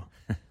credit for.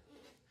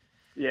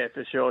 Yeah,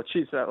 for sure.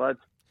 Cheers for that, lads.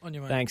 On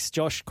your way. Thanks.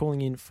 Josh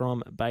calling in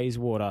from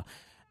Bayswater.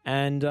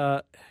 And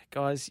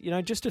guys,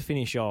 just to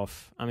finish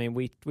off, I mean,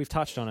 we've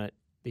touched on it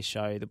this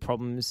show, the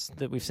problems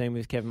that we've seen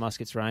with Kevin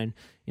Muscat's reign,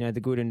 the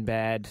good and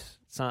bad.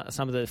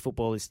 Some of the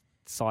football this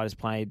side has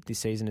played this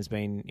season has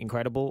been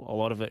incredible. A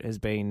lot of it has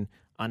been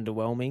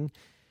underwhelming.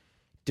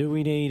 Do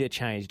we need a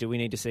change? Do we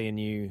need to see a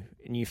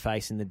new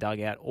face in the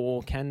dugout,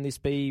 or can this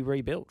be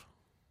rebuilt?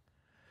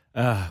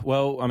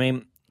 Well, I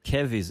mean,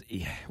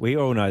 we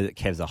all know that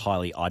Kev's a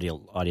highly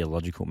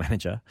ideological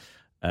manager.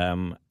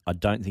 I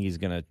don't think he's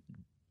going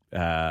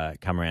to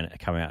come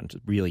out and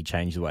really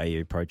change the way he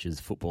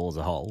approaches football as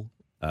a whole,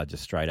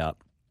 just straight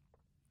up.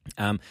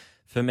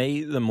 For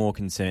me, the more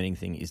concerning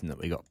thing isn't that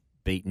we got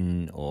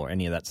beaten or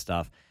any of that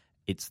stuff.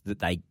 It's that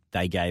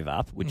they gave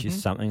up, which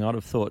is something I'd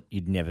have thought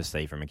you'd never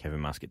see from a Kevin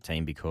Muscat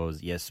team,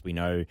 because, yes, we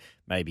know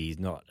maybe he's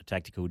not a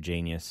tactical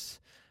genius.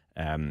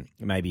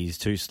 Maybe he's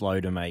too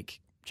slow to make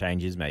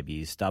changes. Maybe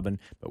he's stubborn.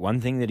 But one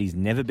thing that he's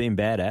never been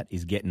bad at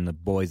is getting the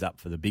boys up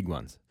for the big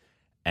ones.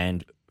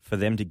 And for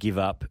them to give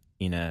up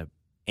in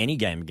any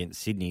game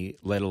against Sydney,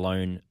 let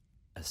alone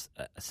a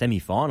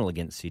semi-final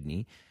against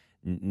Sydney,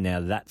 now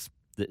that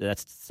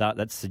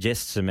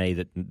suggests to me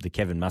that the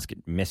Kevin Muscat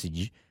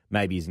message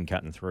maybe isn't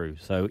cutting through.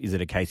 So is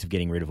it a case of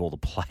getting rid of all the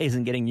players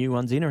and getting new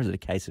ones in, or is it a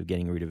case of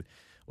getting rid of,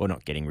 or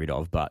not getting rid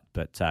of, but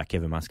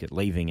Kevin Muscat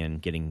leaving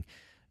and getting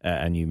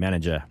a new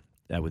manager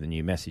with a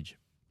new message?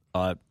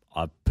 I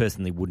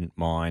personally wouldn't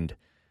mind.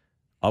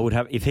 I would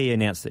have, if he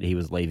announced that he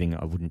was leaving,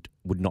 I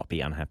would not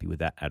be unhappy with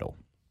that at all.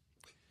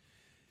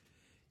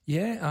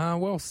 Yeah,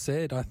 well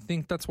said. I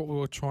think that's what we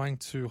were trying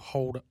to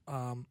hold,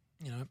 our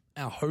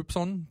hopes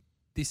on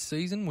this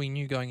season. We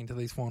knew going into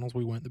these finals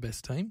we weren't the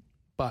best team,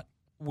 but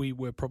we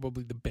were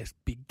probably the best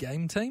big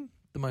game team,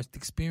 the most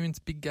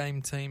experienced big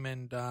game team,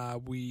 and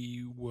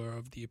we were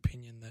of the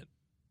opinion that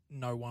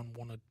no one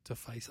wanted to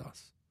face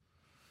us.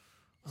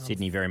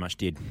 Sydney very much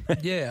did.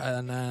 Yeah,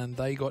 and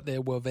they got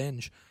their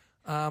revenge.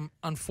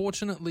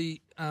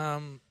 Unfortunately,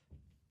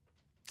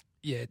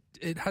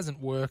 it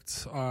hasn't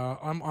worked.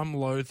 I'm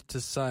loath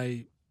to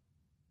say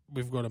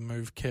we've got to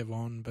move Kev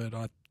on, but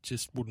I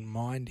just wouldn't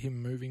mind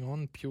him moving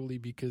on purely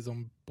because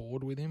I'm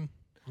bored with him.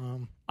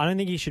 I don't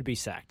think he should be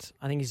sacked.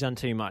 I think he's done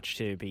too much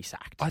to be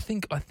sacked. I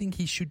think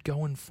he should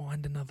go and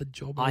find another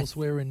job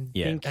elsewhere and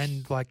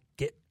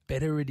get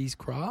better at his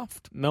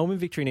craft. Melbourne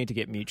Victory need to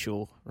get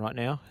mutual right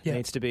now. Yeah. It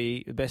needs to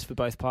be the best for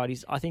both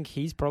parties. I think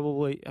he's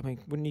probably,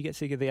 wouldn't you get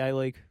sick of the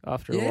A-League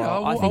after a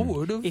while? I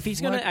would have. If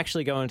he's going to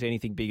actually go into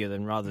anything bigger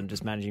rather than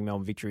just managing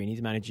Melbourne Victory, and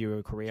he's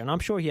managerial career, and I'm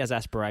sure he has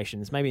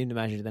aspirations, maybe to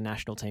manage the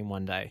national team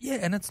one day. Yeah,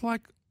 and it's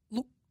like,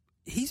 look,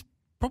 he's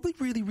probably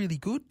really, really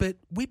good, but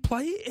we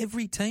play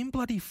every team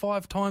bloody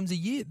 5 times a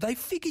year. They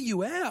figure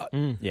you out.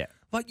 Yeah.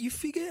 Like, you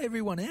figure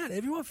everyone out.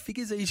 Everyone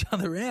figures each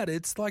other out.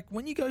 It's like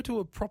when you go to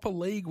a proper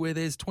league where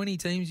there's 20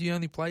 teams, you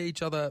only play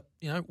each other,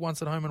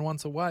 once at home and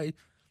once away.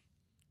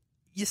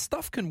 Your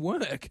stuff can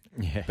work.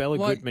 Yeah. Bella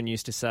Goodman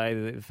used to say,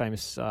 the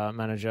famous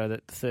manager,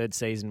 that the third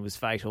season was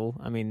fatal.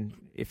 I mean,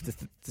 if the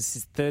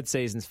third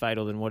season's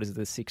fatal, then what is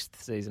the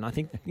 6th season? I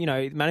think,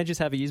 managers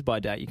have a use-by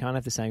date. You can't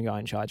have the same guy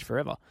in charge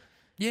forever.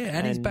 Yeah,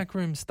 and his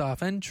backroom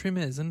staff and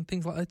trimmers and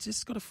things like that. It's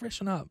just got to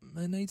freshen up.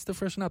 It needs to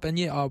freshen up. And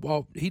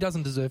he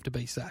doesn't deserve to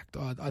be sacked.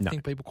 I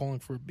think people calling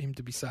for him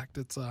to be sacked,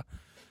 that's a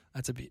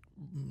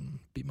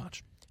bit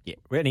much. Yeah,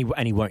 and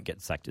he won't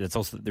get sacked. That's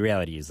also the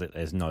reality is that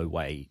there's no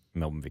way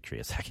Melbourne Victory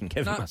are sacking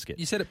Kevin No, Muscat.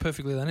 you said it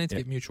perfectly. They need to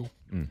get mutual.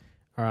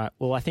 All right.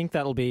 Well, I think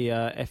that'll be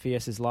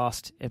FES's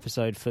last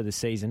episode for the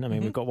season. I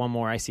mean, we've got one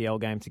more ACL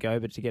game to go,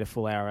 but to get a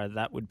full hour of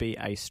that would be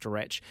a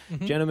stretch.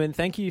 Gentlemen,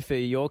 thank you for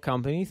your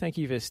company. Thank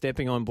you for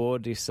stepping on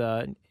board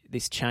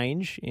this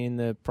change in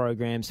the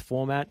program's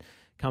format.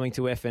 Coming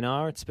to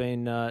FNR, it's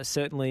been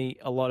certainly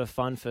a lot of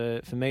fun for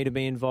me to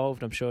be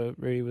involved. I'm sure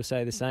Rudy will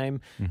say the same.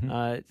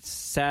 It's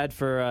sad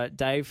for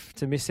Dave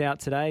to miss out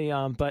today,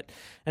 and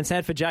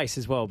sad for Jace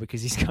as well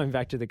because he's going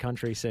back to the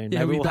country soon. Yeah,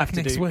 maybe we'll be back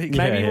next week.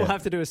 Maybe we'll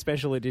have to do a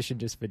special edition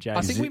just for Jace.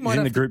 I think we He's might in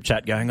have the group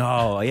chat going,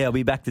 "Oh yeah, I'll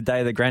be back the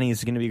day the granny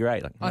is going to be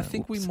great." Like, I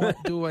think we might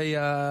do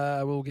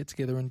we'll get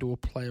together and do a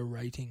player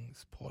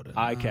ratings pod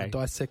and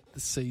dissect the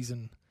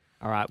season.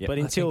 All right, Yep. but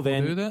I until think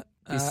then, we'll do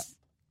that.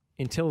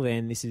 until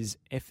then, this is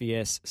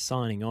FES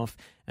signing off,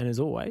 and as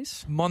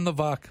always, Mon the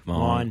Vak.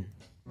 mine.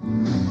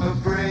 A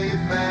brave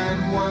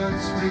man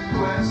once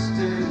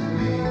requested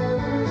me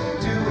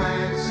to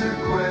answer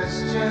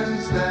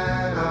questions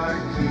that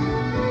are